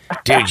wrong?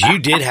 Dude, you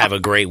did have a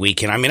great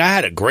weekend. I mean, I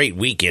had a great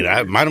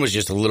weekend. Mine was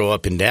just a little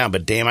up and down,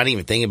 but damn, I didn't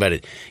even think about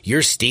it.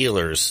 Your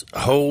Steelers,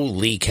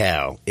 holy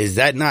cow. Is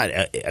that not,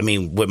 I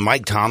mean, what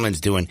Mike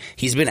Tomlin's doing,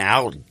 he's been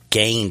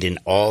outgained in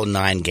all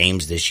 9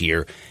 games this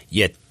year,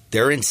 yet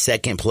they're in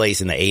second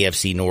place in the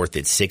AFC North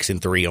at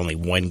 6-3, only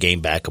 1 game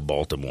back of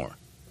Baltimore.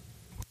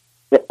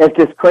 It's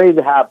just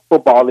crazy how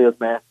football is,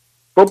 man.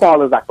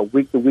 Football is like a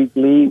week-to-week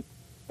league.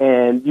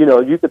 And, you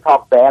know, you could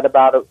talk bad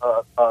about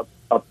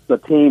a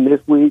team this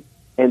week,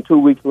 and 2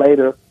 weeks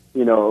later,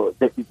 you know,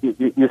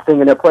 you're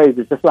singing their praises.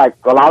 It's just like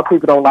a lot of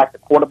people don't like the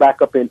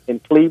quarterback up in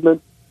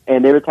Cleveland,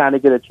 and every time they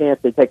get a chance,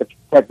 they take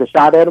the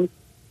shot at him.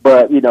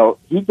 But, you know,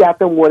 he got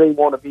them where they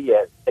want to be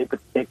at.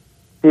 They're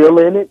still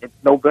in it. It's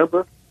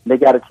November. And they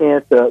got a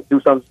chance to do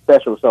something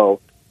special. So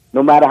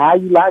no matter how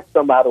you like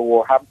somebody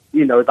or how,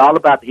 you know, it's all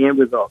about the end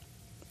result.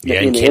 Yeah,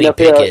 in and the Kenny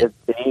NFL,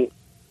 Pickett.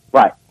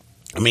 Right.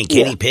 I mean,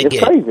 Kenny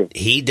Pickett,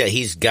 he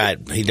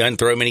doesn't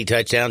throw many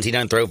touchdowns. He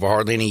doesn't throw for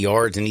hardly any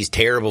yards, and he's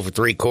terrible for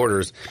 3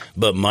 quarters.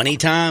 But money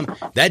time,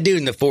 that dude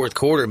in the fourth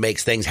quarter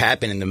makes things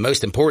happen. And the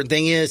most important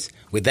thing is,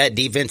 with that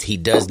defense, he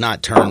does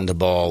not turn the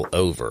ball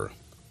over.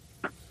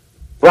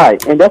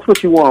 Right, and that's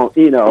what you want.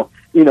 You know,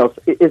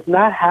 it's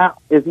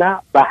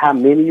not by how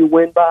many you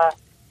win by.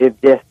 It's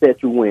just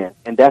that you win,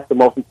 and that's the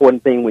most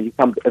important thing when you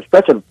come,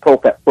 especially pro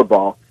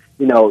football.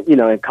 You know,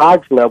 in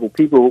college level,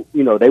 people,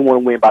 you know, they want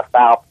to win by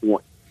 5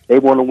 points. They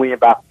want to win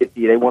by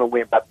 50. They want to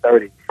win by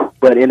 30.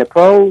 But in the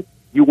pros,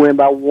 you win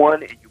by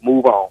 1 and you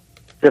move on.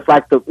 Just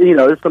like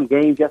there's some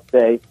games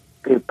yesterday.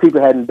 If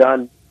people hadn't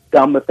done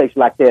dumb mistakes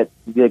like that,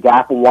 the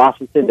guy from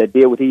Washington that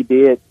did what he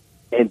did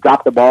and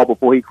dropped the ball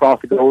before he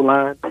crossed the goal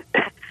line.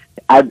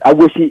 I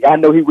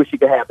know he wish he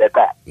could have that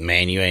back.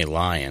 Man, you ain't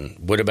lying.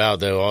 What about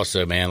though?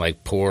 Also, man,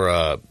 like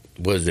poor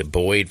was it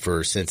Boyd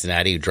for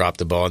Cincinnati who dropped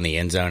the ball in the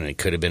end zone and it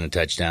could have been a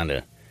touchdown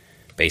to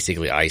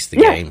basically ice the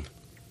game.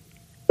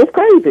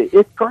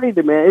 It's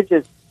crazy, man.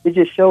 It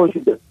just shows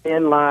you the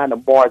thin line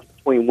of margin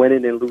between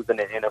winning and losing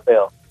in the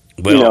NFL.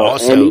 Well,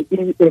 also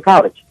in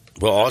college.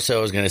 Well, also,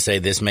 I was going to say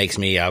this makes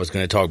me. I was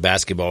going to talk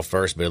basketball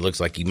first, but it looks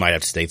like you might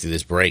have to stay through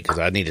this break because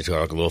I need to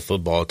talk a little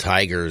football.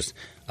 Tigers,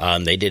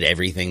 they did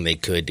everything they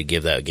could to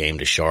give that game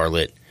to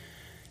Charlotte.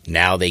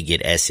 Now they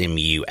get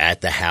SMU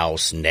at the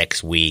house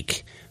next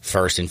week.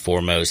 First and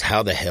foremost,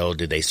 how the hell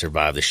did they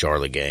survive the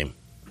Charlotte game?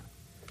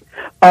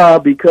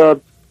 Because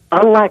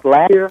unlike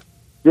last year,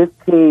 this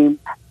team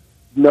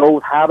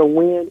knows how to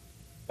win,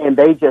 and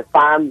they just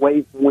find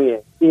ways to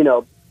win.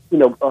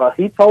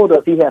 He told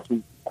us he had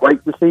some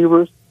great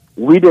receivers.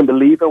 We didn't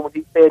believe him when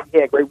he said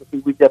he had great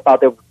receivers. We just thought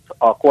there was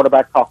a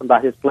quarterback talking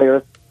about his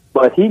players.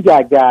 But he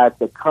got guys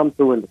that come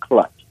through in the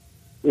clutch.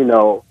 You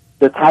know,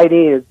 the tight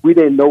ends, we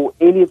didn't know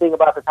anything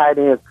about the tight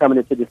ends coming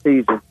into the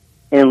season.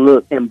 And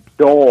look, and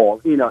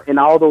Dahl, and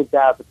all those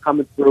guys are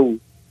coming through.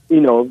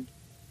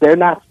 They're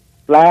not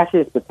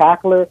flashy,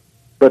 spectacular,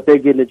 but they're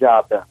getting the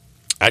job done.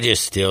 I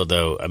just still,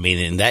 though, I mean,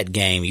 in that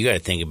game, you got to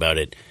think about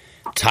it.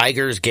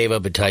 Tigers gave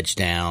up a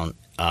touchdown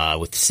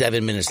with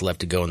 7 minutes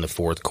left to go in the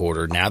fourth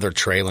quarter. Now they're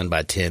trailing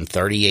by 10,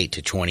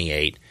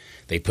 38-28.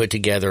 They put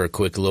together a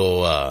quick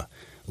little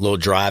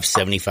drive,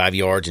 75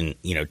 yards and,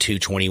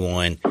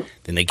 2:21.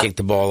 Then they kick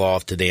the ball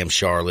off to damn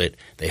Charlotte.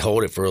 They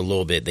hold it for a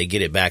little bit. They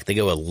get it back. They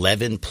go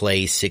 11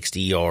 plays,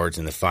 60 yards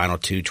in the final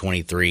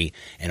 2:23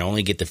 and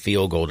only get the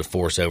field goal to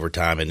force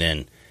overtime. And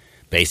then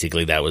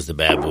basically that was the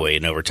bad boy.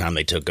 In overtime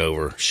they took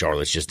over.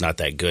 Charlotte's just not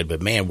that good.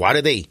 But, man, why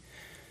do they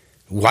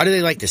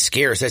like to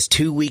scare us? That's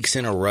 2 weeks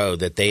in a row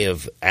that they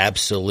have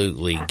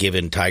absolutely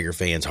given Tiger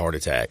fans heart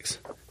attacks.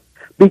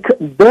 Because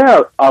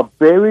they're a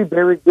very,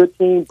 very good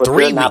team, but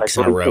 3 they're not weeks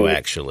a in a row, team.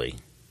 Actually.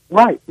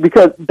 Right,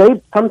 because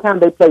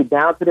sometimes they play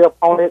down to their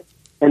opponent,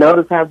 and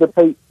other times they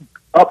play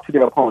up to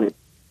their opponent.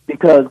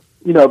 Because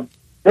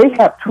they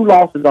have 2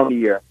 losses on the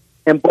year,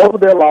 and both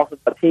of their losses,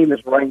 a team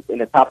is ranked in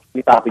the top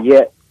 25, but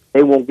yet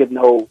they won't get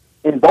no.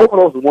 And both of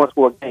those are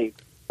one-score games,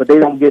 but they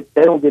don't get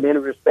any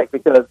respect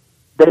because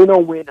they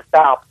don't win the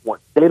style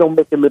points. They don't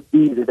make it look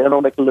easy. They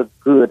don't make it look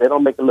good. They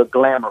don't make it look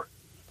glamorous.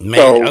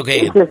 Man,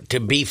 okay, to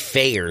be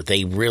fair,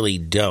 they really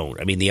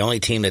don't. I mean, the only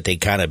team that they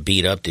kind of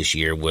beat up this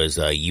year was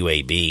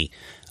UAB.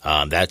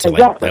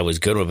 That was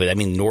good. But I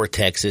mean, North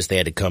Texas, they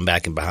had to come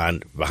back and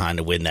behind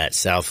to win that.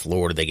 South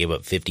Florida, they gave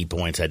up 50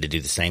 points, had to do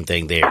the same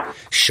thing there.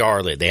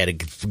 Charlotte, they had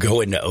to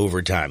go into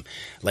overtime.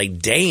 Like,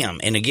 damn.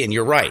 And again,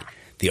 you're right.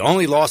 The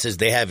only losses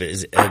they have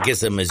is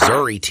against a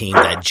Missouri team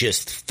that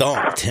just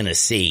thumped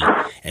Tennessee.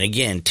 And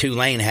again,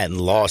 Tulane hadn't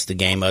lost a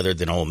game other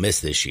than Ole Miss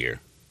this year.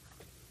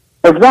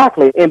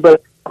 Exactly,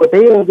 but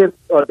they won't get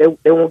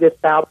they won't get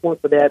style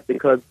points for that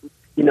because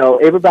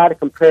everybody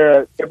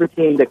compares every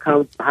team that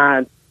comes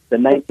behind the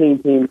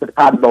 19 team to the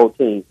Cotton Bowl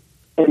team,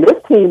 and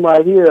this team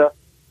right here,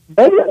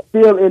 they are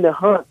still in the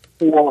hunt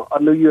for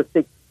a New Year's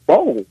Six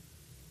bowl,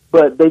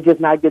 but they just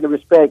not getting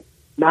respect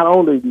not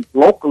only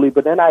locally,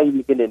 but they're not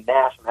even getting it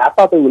nationally. I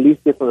thought they would at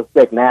least get some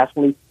respect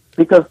nationally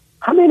because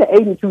how many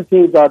 8-2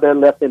 teams are there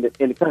left in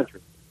the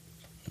country?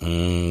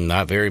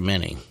 Not very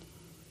many.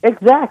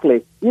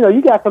 Exactly.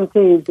 You got some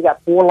teams that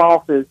got 4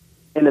 losses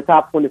in the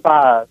top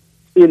 25,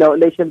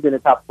 and they shouldn't be in the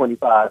top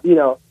 25.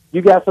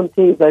 You got some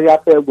teams that are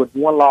out there with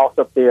 1 loss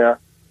up there,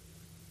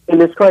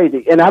 and it's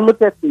crazy. And I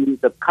looked at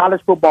the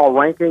college football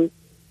rankings.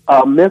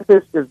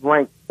 Memphis is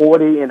ranked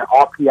 40 in the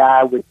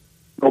RPI, which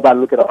nobody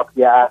look at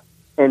RPI,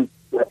 and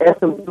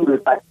SMU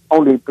is like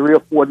only 3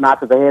 or 4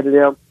 notches ahead of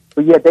them.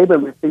 But yet they've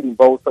been receiving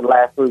votes for the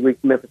last 3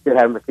 weeks. Memphis still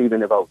haven't received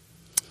any votes.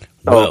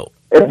 So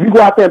if you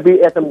go out there and beat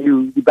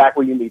SMU, you're back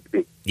where you need to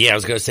be. Yeah, I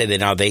was going to say that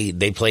now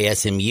they play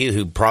SMU,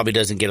 who probably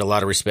doesn't get a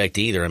lot of respect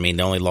either. I mean,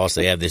 the only loss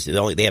they have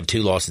they have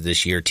 2 losses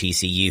this year.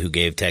 TCU, who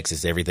gave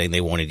Texas everything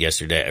they wanted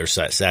yesterday or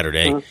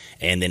Saturday,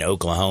 and then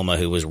Oklahoma,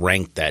 who was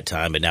ranked that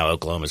time, but now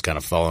Oklahoma's kind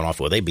of fallen off.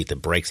 Well, they beat the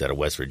brakes out of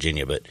West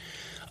Virginia, but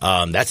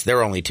that's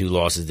their only 2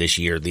 losses this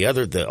year.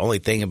 The only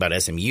thing about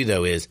SMU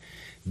though is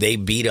they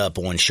beat up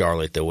on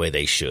Charlotte the way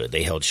they should.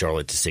 They held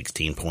Charlotte to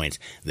 16 points.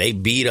 They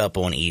beat up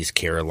on East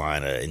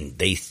Carolina, and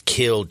they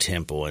killed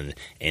Temple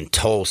and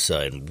Tulsa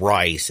and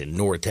Rice and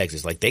North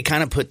Texas. Like, they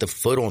kind of put the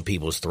foot on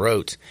people's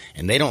throats,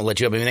 and they don't let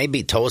you up. I mean, they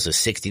beat Tulsa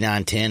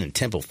 69-10 and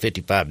Temple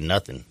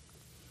 55-0.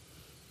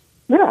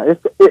 Yeah,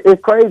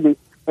 it's crazy.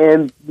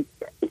 And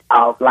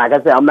like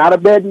I said, I'm not a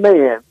betting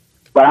man,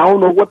 but I don't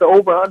know what the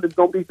over-under is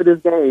going to be for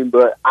this game,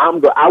 but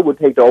I would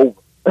take the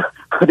over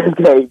for this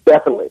game,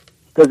 definitely.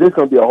 Because there's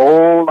going to be a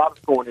whole lot of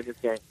scoring in this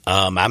game.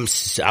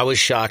 I was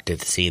shocked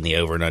at seeing the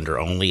over and under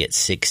only at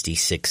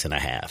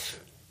 66.5.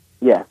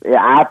 Yeah,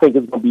 I think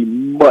it's going to be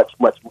much,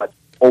 much, much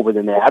over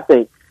than that. I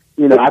think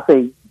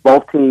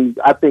both teams.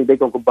 I think they're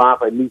going to combine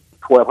for at least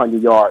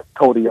 1,200 yards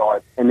total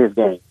yards in this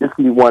game. This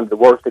could be one of the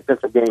worst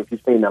defensive games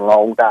you've seen in a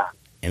long time.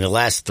 In the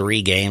last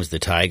 3 games, the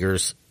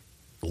Tigers'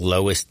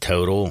 lowest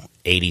total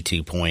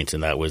 82 points,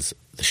 and that was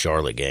the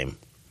Charlotte game.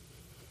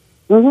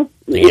 Mm-hmm.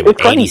 They gave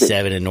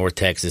 87 in North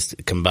Texas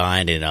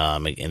combined,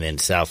 and then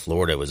South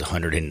Florida was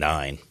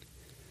 109.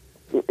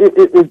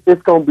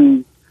 It's going to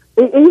be,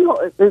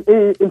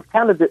 it's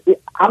kind of.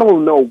 I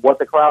don't know what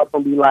the crowd's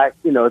going to be like.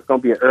 It's going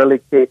to be an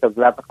early kick, a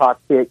 11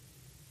 o'clock kick.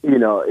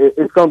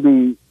 It's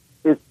going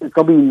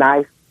to be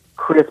nice,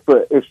 crisp,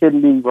 but it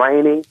shouldn't be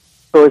raining,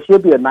 so it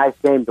should be a nice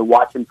game to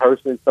watch in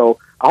person. So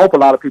I hope a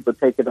lot of people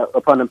take it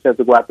upon themselves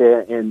to go out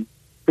there and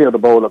fill the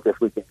bowl up this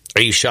weekend.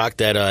 Are you shocked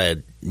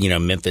that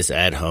Memphis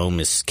at home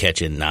is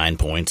catching 9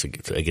 points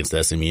against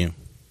SMU?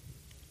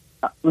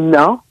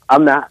 No,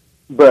 I'm not.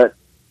 But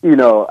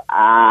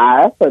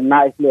that's a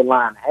nice little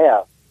line to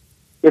have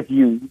if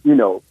you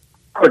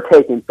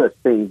partake in such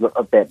things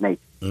of that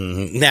nature.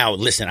 Mm-hmm. Now,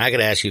 listen, I got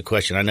to ask you a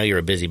question. I know you're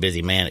a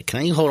busy man.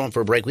 Can you hold on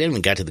for a break? We haven't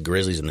even got to the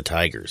Grizzlies and the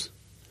Tigers.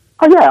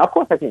 Oh, yeah, of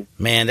course I can.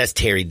 Man, that's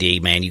Terry D,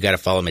 man. You got to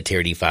follow him at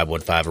Terry D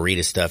 515. Read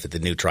his stuff at the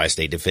new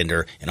Tri-State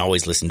Defender, and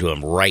always listen to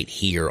him right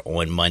here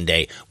on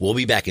Monday. We'll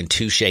be back in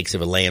 2 shakes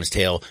of a lamb's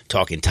tail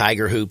talking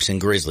Tiger hoops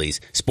and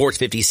Grizzlies. Sports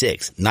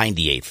 56,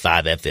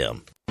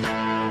 98.5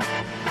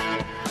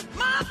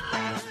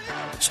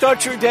 FM.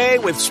 Start your day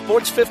with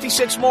Sports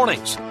 56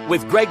 Mornings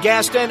with Greg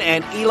Gaston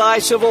and Eli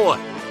Savoy.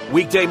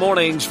 Weekday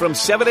mornings from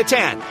 7 to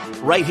 10,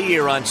 right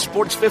here on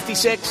Sports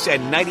 56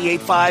 and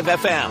 98.5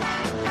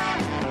 FM.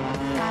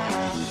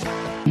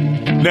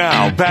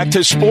 Now, back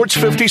to Sports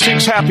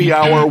 56 Happy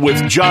Hour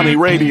with Johnny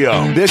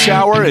Radio. This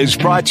hour is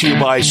brought to you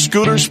by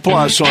Scooters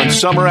Plus on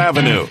Summer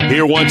Avenue.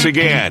 Here once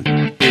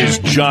again is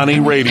Johnny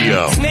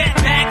Radio. Snap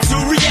back to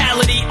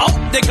reality.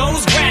 Oh, there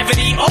goes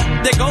gravity. Oh,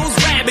 there goes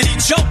gravity.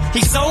 Choke.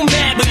 He's so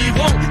mad, but he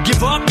won't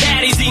give up.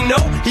 Daddies, he know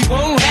he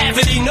won't have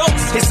it. He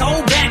knows his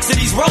whole back to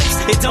these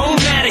ropes. It don't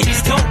matter.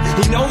 He's dope.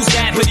 He knows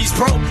that, but he's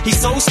broke. He's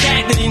so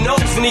stagnant. He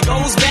knows when he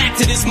goes back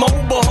to this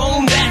mobile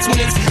home. That's when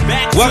it's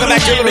back. Welcome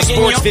back to the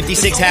Sports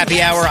 56 Happy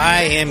Hour.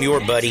 I am your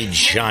buddy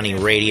Johnny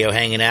Radio,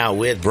 hanging out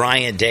with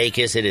Brian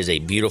Dacus. It is a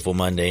beautiful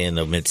Monday in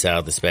the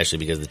Mid-South, especially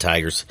because the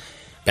Tigers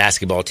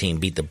basketball team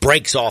beat the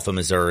brakes off of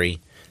Missouri.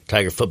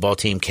 Tiger football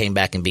team came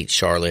back and beat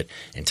Charlotte.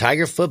 And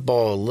Tiger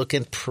football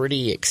looking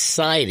pretty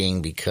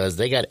exciting because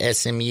they got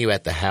SMU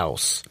at the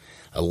house,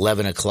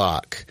 11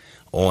 o'clock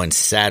on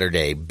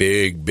Saturday.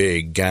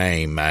 Big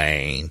game,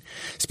 man.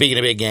 Speaking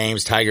of big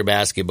games, Tiger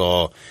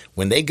basketball,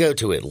 when they go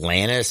to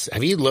Atlantis,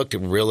 have you looked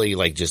at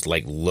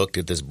looked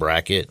at this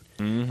bracket?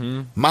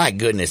 Mm-hmm. My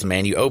goodness,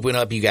 man. You open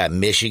up, you got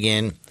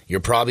Michigan, You're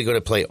probably going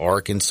to play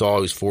Arkansas,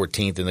 who's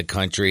 14th in the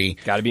country.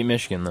 Got to beat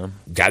Michigan, though.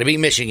 Got to beat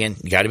Michigan.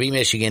 Got to beat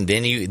Michigan.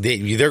 Then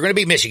they're going to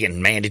beat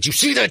Michigan. Man, did you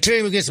see that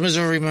team against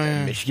Missouri,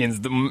 man?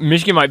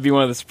 Michigan might be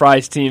one of the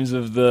surprise teams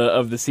of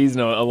the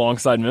season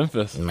alongside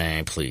Memphis.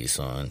 Man, please,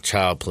 son.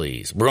 Child,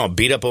 please. We're going to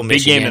beat up on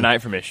Michigan. Big game tonight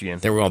for Michigan.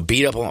 Then we're going to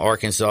beat up on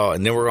Arkansas,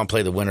 and then we're going to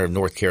play the winner of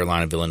North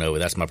Carolina and Villanova.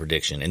 That's my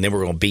prediction. And then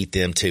we're going to beat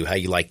them, too. How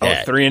you like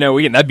that? 3-0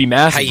 weekend. That'd be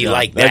massive. How you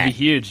like that? That'd be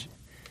huge.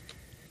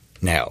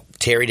 Now,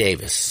 Terry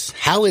Davis,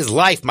 how is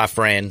life, my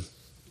friend?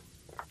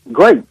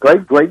 Great.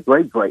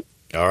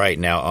 All right,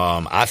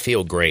 now I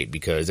feel great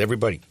because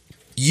everybody.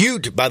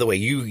 By the way,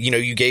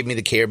 you gave me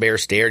the Care Bear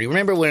stare. Do you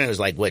remember when it was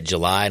like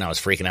July, and I was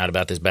freaking out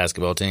about this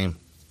basketball team?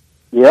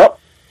 Yep.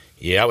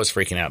 Yeah, I was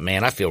freaking out,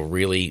 man. I feel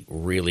really,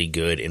 really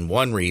good, and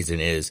one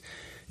reason is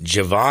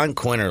Javon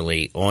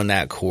Quinterly on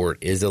that court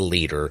is a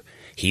leader.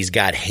 He's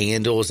got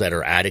handles that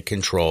are out of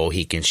control.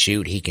 He can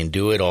shoot. He can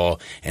do it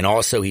all. And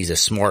also, he's a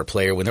smart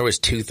player. When there was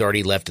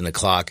 2:30 left in the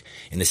clock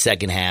in the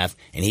second half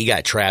and he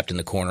got trapped in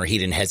the corner, he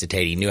didn't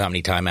hesitate. He knew how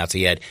many timeouts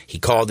he had. He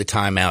called the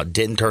timeout,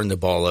 didn't turn the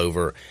ball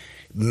over.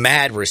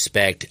 Mad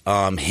respect.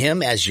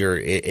 Him as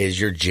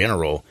your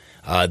general,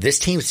 this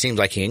team seems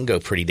like he can go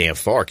pretty damn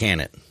far,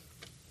 can't it?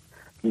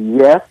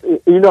 Yes.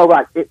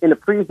 Like in the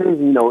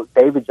preseason,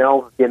 David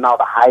Jones was getting all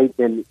the hype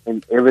and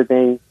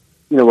everything.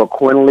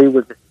 Quinterly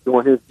was just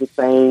doing his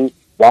thing.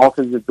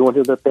 Walton was doing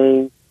his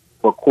thing.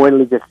 But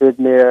Quinterly just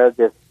sitting there,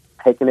 just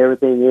taking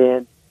everything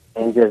in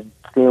and just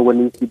seeing what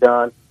needs to be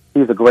done.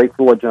 He's a great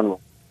floor general.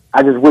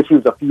 I just wish he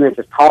was a few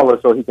inches taller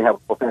so he can have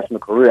a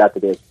professional career after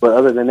this. But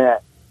other than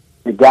that,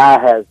 the guy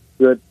has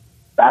good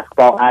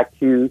basketball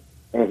IQ,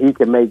 and he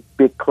can make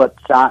big clutch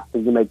shots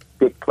and he can make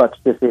big clutch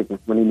decisions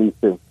when he needs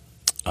to.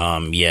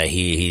 Yeah,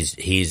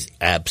 he's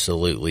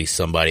absolutely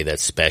somebody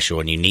that's special,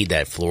 and you need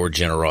that floor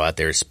general out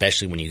there,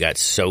 especially when you got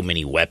so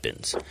many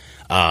weapons,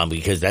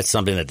 because that's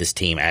something that this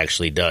team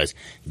actually does.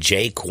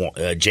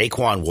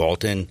 Jaquan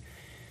Walton,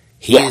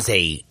 he's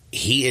a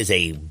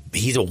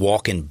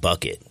walking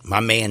bucket. My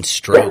man's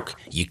stroke,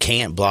 you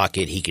can't block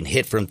it. He can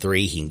hit from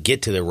three. He can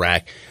get to the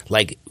rack.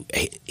 Like,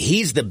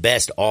 he's the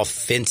best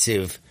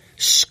offensive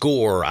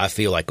scorer, I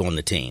feel like, on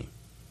the team.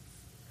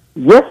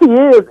 Yes, he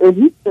is,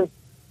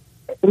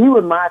 and he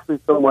reminds me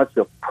so much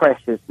of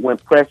Precious,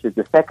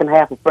 the second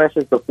half of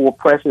Precious, before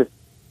Precious,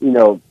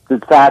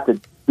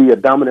 decided to be a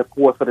dominant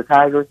force for the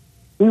Tigers.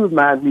 He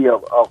reminds me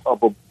of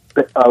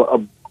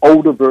a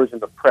older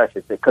version of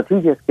Precious because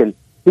he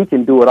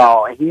can do it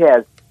all, and he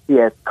has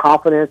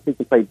confidence. He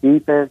can play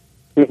defense.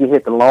 He can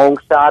hit the long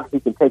shot. He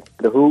can take it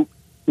to the hoop.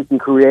 He can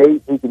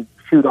create. He can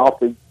shoot off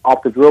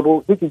the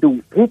dribble. He can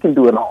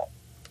do it all.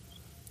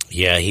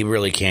 Yeah, he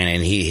really can,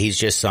 and he's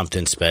just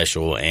something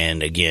special.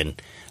 And again,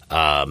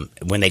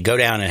 when they go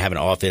down and have an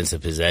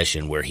offensive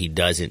possession where he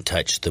doesn't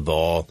touch the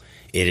ball,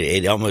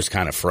 it almost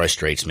kind of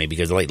frustrates me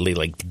because like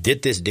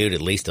did this dude at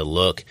least a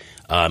look?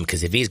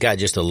 Because if he's got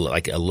just a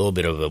little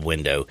bit of a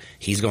window,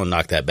 he's going to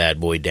knock that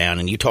bad boy down.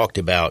 And you talked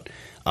about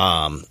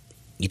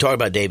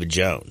David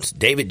Jones.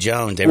 David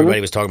Jones, everybody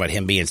was talking about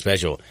him being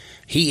special.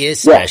 He is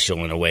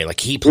special in a way. Like,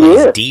 he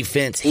plays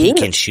defense. He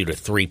can shoot a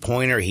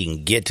three-pointer. He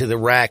can get to the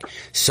rack.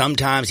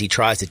 Sometimes he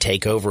tries to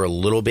take over a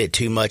little bit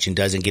too much and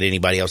doesn't get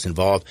anybody else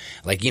involved.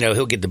 Like,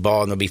 he'll get the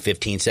ball and there'll be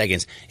 15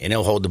 seconds, and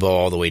he'll hold the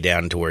ball all the way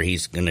down to where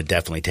he's going to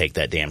definitely take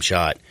that damn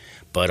shot.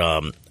 But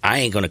I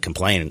ain't going to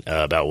complain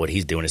about what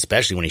he's doing,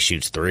 especially when he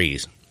shoots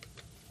threes.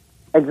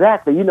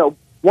 Exactly.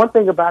 One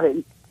thing about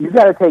it, you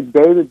got to take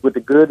David with the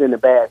good and the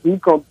bad.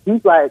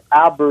 He's like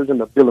our version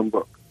of Dylan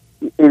Brooks,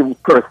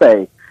 per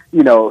se.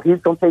 He's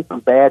going to take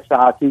some bad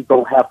shots. He's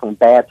going to have some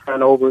bad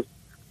turnovers,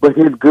 but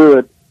his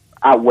good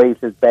outweighs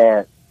his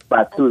bad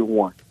by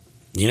 2-1.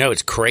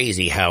 It's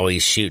crazy how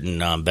he's shooting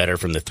better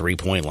from the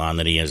 3-point line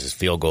than he is his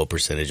field goal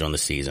percentage on the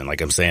season.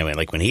 Like I'm saying, man,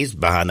 like when he's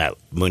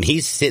when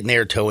he's sitting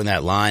there towing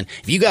that line,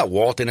 if you got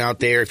Walton out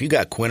there, if you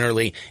got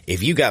Quinterly,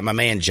 if you got my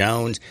man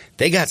Jones,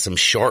 they got some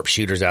sharp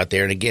shooters out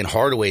there. And again,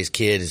 Hardaway's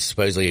kid is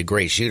supposedly a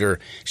great shooter.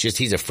 It's just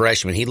he's a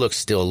freshman. He looks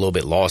still a little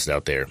bit lost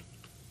out there.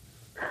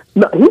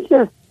 No, he's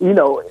just,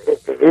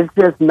 it's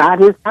just not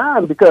his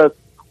time because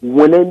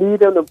when they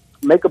need him to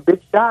make a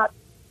big shot,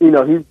 he's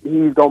going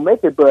to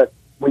make it. But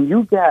when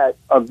you got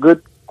a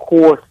good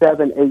core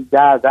 7-8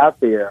 guys out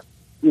there,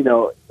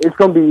 it's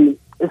going to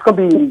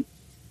be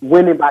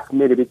winning by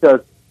committee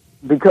because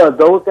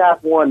those guys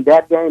won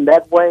that game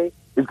that way.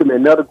 It's going to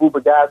be another group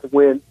of guys to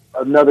win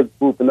another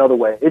group another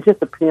way. It just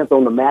depends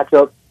on the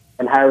matchup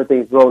and how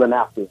everything's rolling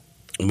out there.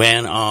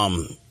 Man,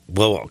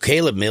 well,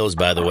 Caleb Mills,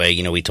 by the way,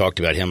 we talked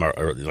about him,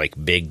 or like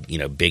big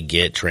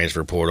get,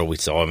 transfer portal. We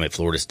saw him at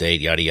Florida State,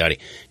 yada, yada.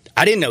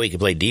 I didn't know he could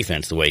play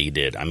defense the way he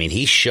did. I mean,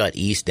 he shut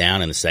East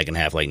down in the second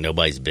half like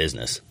nobody's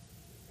business.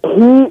 He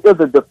is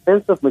a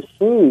defensive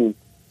machine.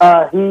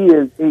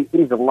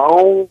 He's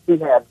alone. He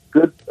has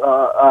good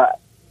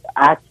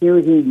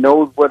IQ. He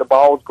knows where the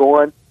ball's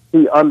going.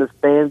 He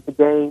understands the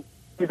game.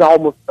 He's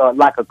almost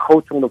like a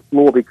coach on the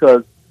floor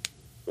because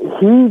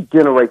he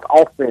generates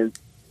offense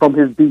from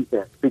his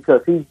defense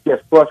because he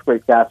just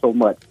frustrates guys so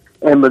much.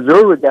 And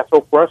Missouri got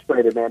so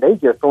frustrated, man. They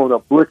just throwing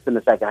up bricks in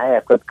the second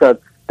half because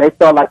they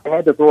felt like they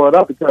had to throw it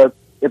up because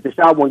if the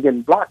shot wasn't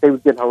getting blocked, they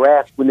was getting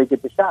harassed when they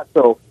get the shot.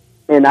 So,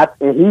 and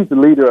he's the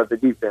leader of the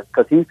defense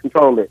because he's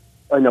controlling it.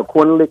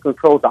 Cornelly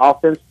controls the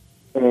offense,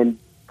 and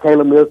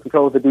Caleb Mills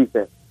controls the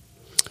defense.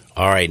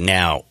 All right,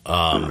 now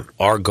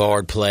our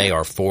guard play,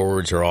 our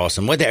forwards are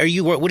awesome. What are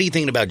you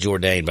thinking about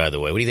Jourdain? By the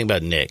way, what do you think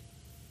about Nick?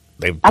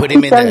 They put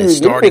him in the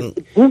starting.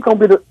 He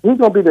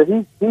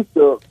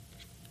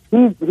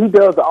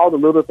does all the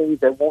little things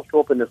that won't show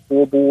up in the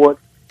scoreboard.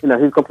 He's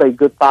going to play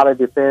good, solid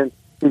defense.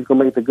 He's going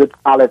to make the good,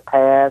 solid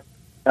pass.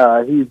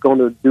 He's going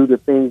to do the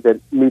things that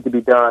need to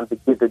be done to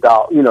get the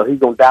dog. He's going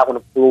to dive on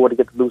the floor to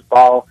get the loose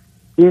ball.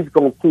 He's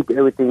going to keep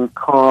everything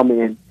calm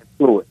and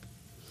fluid.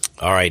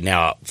 All right,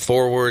 now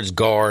forwards,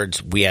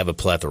 guards, we have a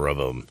plethora of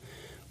them.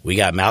 We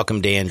got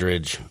Malcolm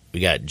Dandridge. We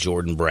got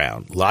Jordan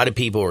Brown. A lot of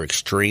people are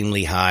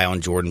extremely high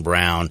on Jordan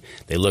Brown.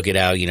 They look at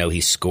how,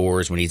 he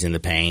scores when he's in the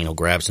paint. He'll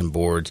grab some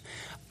boards.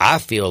 I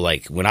feel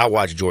like when I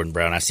watch Jordan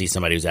Brown, I see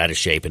somebody who's out of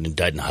shape and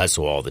doesn't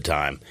hustle all the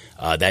time.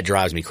 That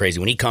drives me crazy.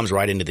 When he comes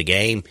right into the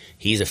game,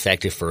 he's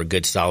effective for a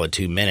good solid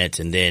 2 minutes,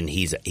 and then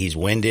he's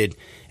winded.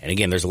 And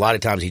again, there's a lot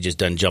of times he just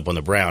doesn't jump on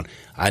the Brown.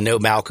 I know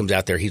Malcolm's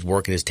out there. He's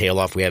working his tail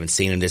off. We haven't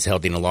seen him this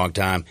healthy in a long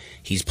time.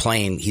 He's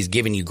playing. He's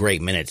giving you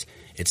great minutes,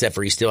 except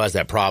for he still has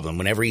that problem.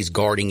 Whenever he's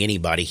guarding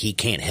anybody, he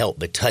can't help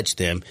but touch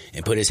them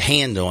and put his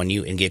hand on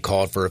you and get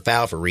called for a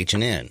foul for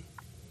reaching in.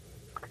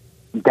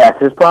 That's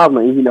his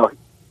problem. He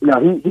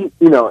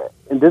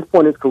in this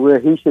point in his career,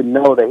 he should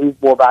know that he's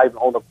more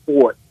valuable on the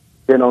court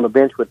than on the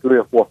bench with 3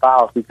 or 4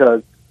 fouls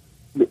because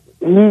he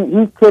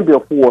can be a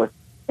force.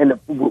 And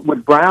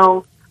with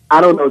Brown,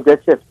 I don't know if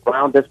that's just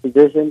Brown's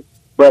disposition,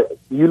 but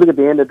you look at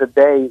the end of the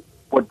day,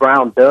 what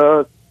Brown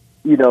does,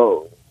 he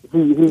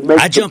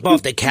makes. I jump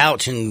off the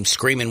couch and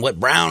screaming what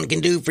Brown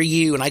can do for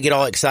you, and I get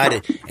all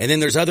excited. And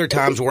then there's other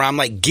times where I'm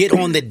like, get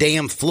on the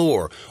damn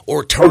floor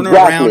or turn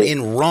around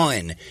and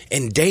run.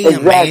 And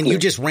damn, man, you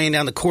just ran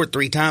down the court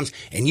 3 times,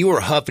 and you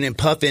were huffing and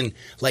puffing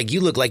like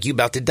you look like you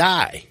about to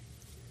die.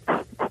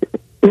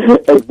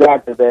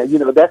 Exactly,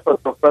 man. That's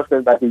what's so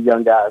frustrating about these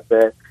young guys,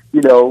 man.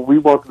 We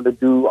want them to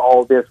do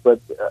all this,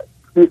 but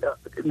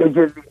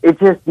it's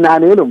just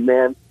not in them,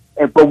 man.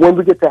 But when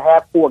we get to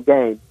half-court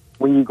game,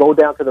 when you go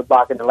down to the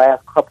block in the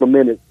last couple of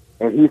minutes,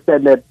 and he's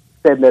setting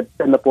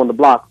up on the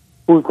block,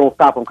 who's going to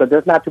stop him? Because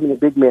there's not too many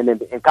big men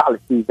in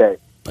college these days.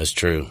 That's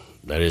true.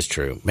 That is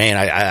true. Man,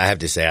 I have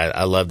to say,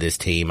 I love this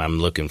team. I'm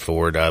looking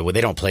forward.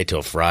 They don't play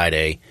till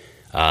Friday.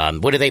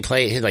 What do they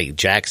play? Like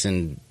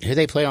Jackson, who do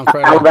they play on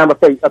Friday? Alabama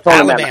State.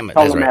 Alabama.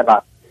 That's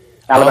right.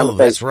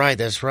 Alabama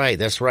State.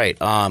 That's right.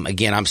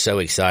 Again, I'm so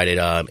excited.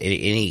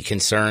 Any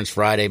concerns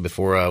Friday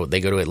before they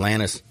go to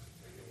Atlantis?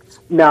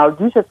 Now,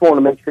 you just want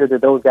to make sure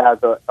that those guys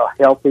are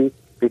healthy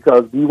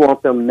because you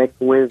want them next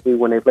Wednesday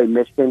when they play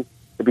Michigan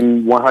to be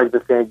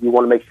 100%. You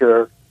want to make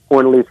sure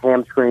Cornelly's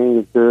hamstring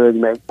is good.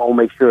 You want to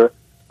make sure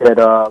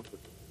that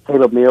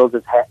Caleb Mills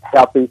is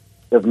healthy.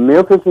 If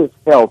Memphis is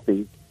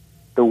healthy,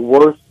 the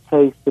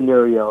worst-case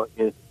scenario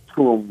is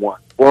 2-1.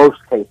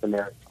 Worst-case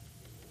scenario.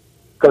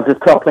 Because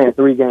it's tough playing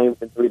 3 games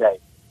in 3 days.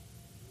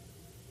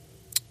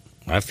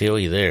 I feel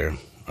you there.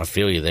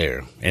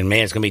 And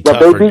man, it's gonna be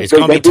tough. It's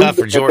gonna be tough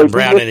for Jordan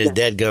Brown and his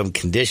dead gum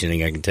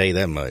conditioning. I can tell you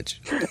that much.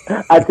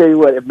 I tell you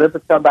what, if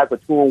Memphis come back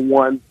with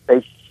 2-1,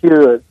 they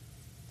should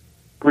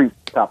reach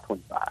top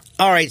 25.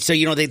 All right, so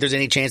you don't think there's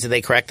any chance that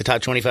they crack the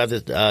top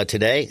 25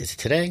 today? Is it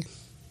today?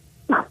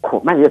 Of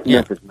course, man. It's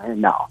Memphis, man.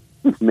 No,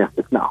 it's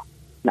Memphis. No.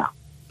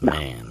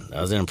 Man,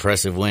 that was an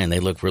impressive win. They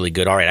look really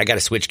good. All right, I got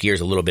to switch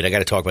gears a little bit. I got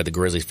to talk about the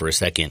Grizzlies for a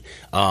second.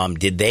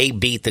 Did they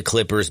beat the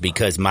Clippers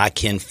because my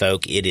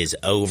kinfolk, it is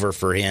over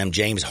for him?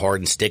 James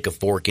Harden, stick a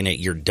fork in it,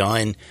 you're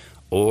done?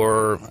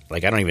 Or, I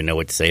don't even know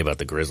what to say about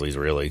the Grizzlies,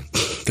 really.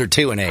 They're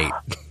 2-8.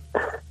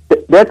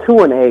 They're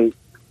 2-8,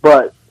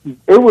 but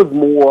it was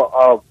more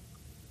of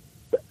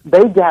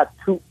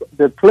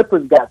the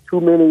Clippers got too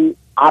many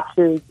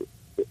options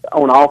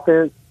on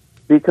offense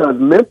because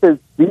Memphis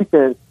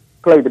defense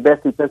played the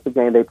best defensive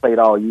game they played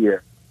all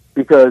year.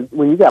 Because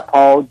when you got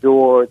Paul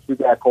George, you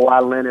got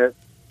Kawhi Leonard,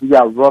 you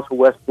got Russell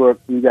Westbrook,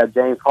 you got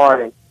James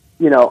Harden,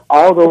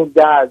 all those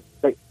guys,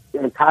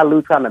 and Ty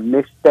Lue trying to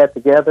mix that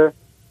together,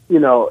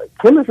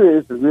 chemistry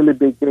is a really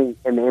big thing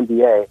in the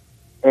NBA.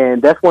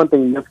 And that's one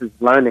thing Memphis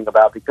is learning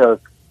about because,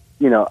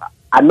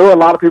 I know a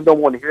lot of people don't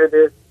want to hear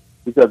this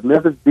because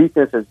Memphis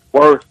defense is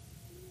worse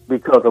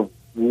because of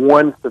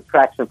one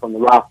subtraction from the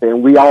roster.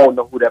 And we all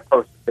know who that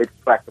person they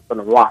subtracted from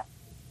the roster.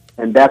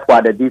 And that's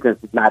why their defense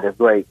is not as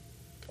great.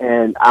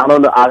 And I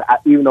don't know,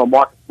 even though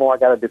Marcus Smart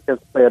got a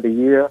Defensive Player of the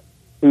Year,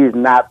 he is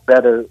not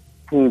better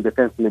team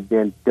defensively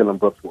than Dylan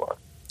Brooks was.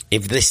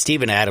 If the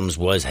Steven Adams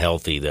was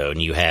healthy, though,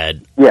 and you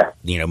had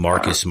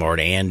Marcus Smart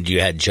and you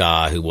had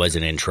Ja, who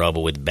wasn't in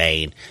trouble with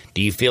Bane,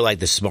 do you feel like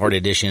the Smart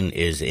addition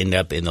end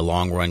up in the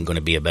long run going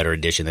to be a better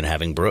addition than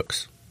having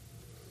Brooks?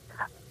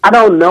 I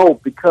don't know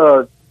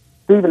because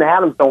Steven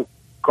Adams don't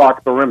guard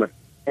the perimeter.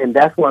 And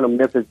that's one of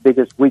Memphis'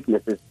 biggest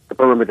weaknesses, the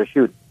perimeter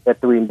shooting, that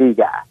 3-and-D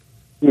guy.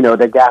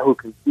 the guy who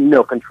can,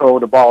 control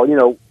the ball.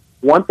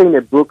 One thing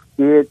that Brooks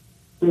did,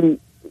 he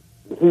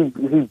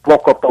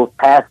broke up those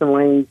passing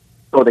lanes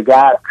so the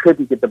guy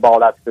couldn't get the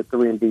ball out to the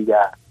 3 and D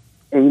guy.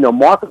 And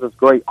Marcus is a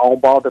great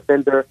on-ball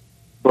defender,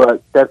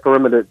 but that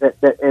perimeter,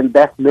 and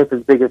that's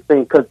Memphis' biggest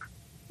thing, because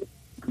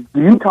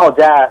the Utah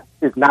Jazz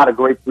is not a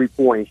great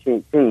three-point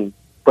team,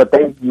 but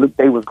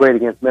they was great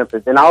against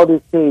Memphis. And all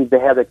these teams, they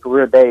have a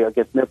career day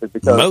against Memphis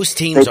because most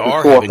teams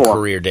are having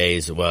career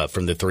days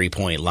from the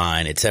 3-point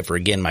line, except for,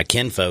 again, my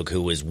kinfolk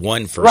who was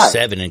 1 for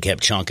 7 and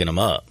kept chunking them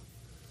up.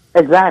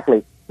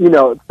 Exactly.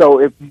 So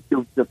if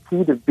the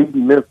key to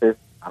beating Memphis,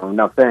 I'm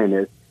not saying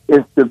this,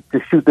 is to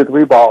shoot the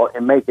 3 ball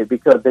and make it,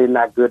 because they're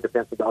not good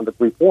defensively on the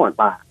 3-point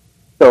line.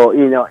 So,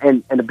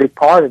 and a big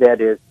part of that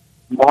is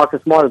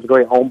Marcus Smart is a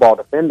great home ball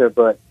defender,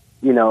 but,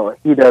 he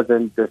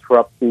doesn't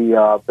disrupt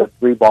the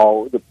 3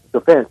 ball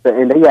defense.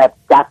 And they have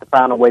got to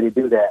find a way to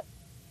do that.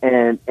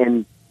 And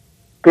in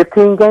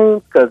 15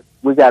 games, because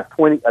we got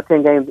 10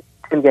 games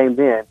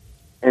in,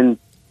 in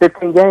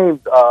 15 games,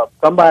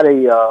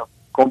 somebody on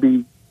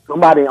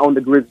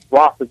the Grizzlies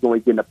roster is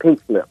going to get a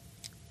pink slip.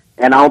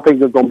 And I don't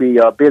think it's going to be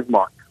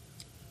Bismarck.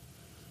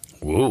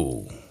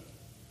 Whoa.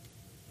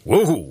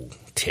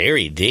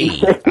 Terry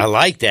D. I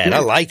like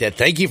that.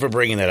 Thank you for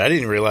bringing that. I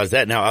didn't realize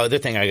that. Now, other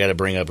thing I got to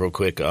bring up real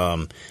quick,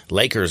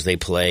 Lakers, they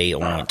play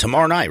on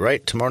tomorrow night,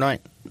 right? Tomorrow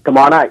night.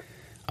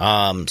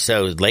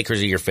 So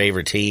Lakers are your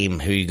favorite team.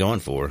 Who are you going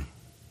for?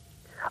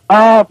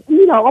 I'm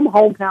a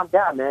hometown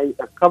guy, man.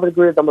 I cover the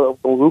Grizz. I'm going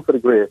to root for the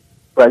Grizz.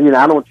 But,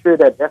 I don't cheer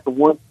that. That's the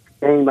one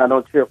game I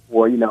don't cheer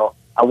for.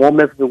 I want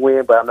Memphis to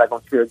win, but I'm not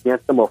going to cheer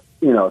against them or,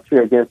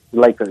 cheer against the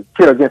Lakers.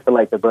 Cheer against the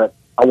Lakers, but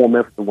I want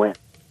Memphis to win.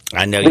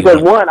 I know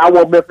because I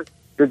want Memphis.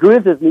 The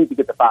Grizzlies need to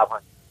get to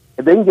 500.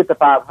 If they can get to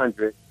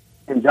 500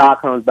 and Ja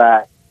comes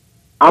back,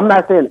 I'm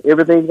not saying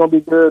everything's going to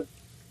be good,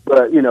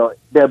 but,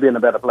 they'll be in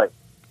a better place.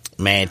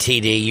 Man,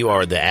 TD, you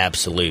are the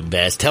absolute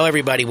best. Tell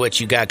everybody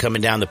what you got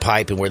coming down the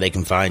pipe and where they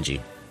can find you.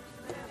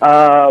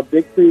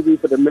 Big preview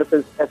for the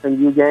Memphis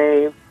SMU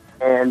game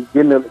and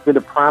getting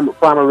the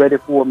primer ready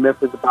for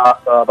Memphis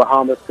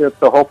Bahamas trip.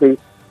 So hopefully,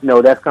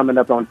 that's coming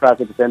up on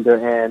Traffic Defender,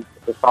 and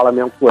just follow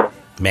me on Twitter.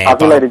 Man, talk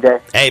to you later, Jay.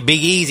 Hey,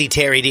 big easy,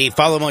 Terry D.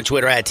 Follow him on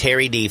Twitter at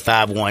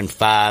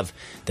TerryD515.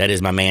 That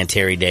is my man,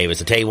 Terry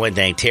Davis. I'll tell you one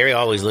thing. Terry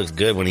always looks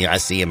good when I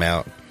see him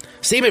out.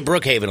 See him at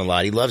Brookhaven a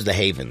lot. He loves the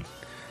Haven.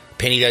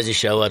 Penny does his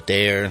show up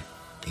there.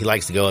 He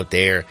likes to go up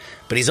there.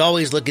 But he's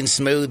always looking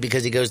smooth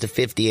because he goes to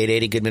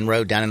 5880 Goodman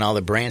Road down in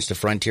Olive Branch, the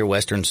Frontier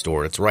Western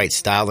store. It's right,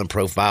 style and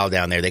profile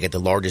down there. They got the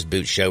largest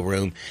boot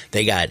showroom.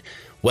 They got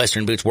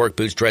Western boots, work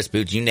boots, dress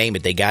boots, you name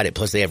it, they got it.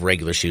 Plus, they have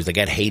regular shoes. They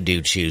got Hey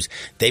Dude shoes.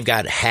 They've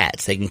got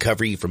hats. They can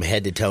cover you from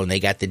head to toe. And they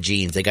got the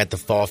jeans. They got the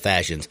fall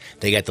fashions.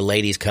 They got the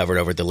ladies covered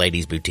over at the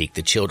ladies' boutique,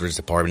 the children's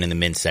department, and the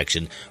men's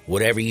section.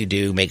 Whatever you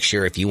do, make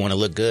sure if you want to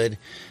look good,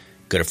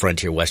 go to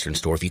Frontier Western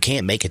Store. If you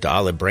can't make it to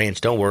Olive Branch,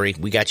 don't worry.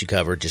 We got you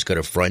covered. Just go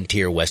to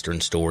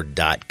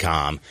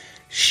frontierwesternstore.com.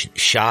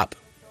 Shop.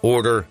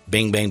 Order,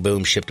 bing, bang,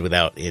 boom, shipped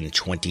in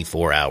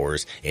 24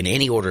 hours. And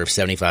any order of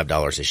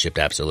 $75 is shipped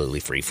absolutely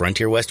free.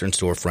 Frontier Western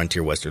Store,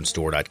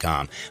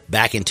 frontierwesternstore.com.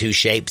 Back in 2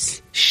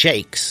 shakes.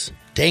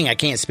 Dang, I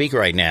can't speak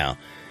right now.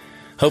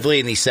 Hopefully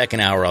in the second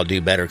hour I'll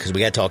do better because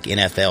we got to talk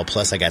NFL.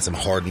 Plus I got some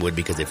hardwood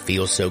because it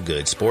feels so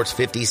good. Sports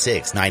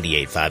 56,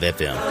 98.5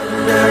 FM.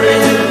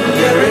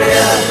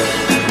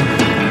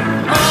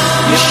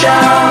 You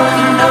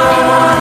shout,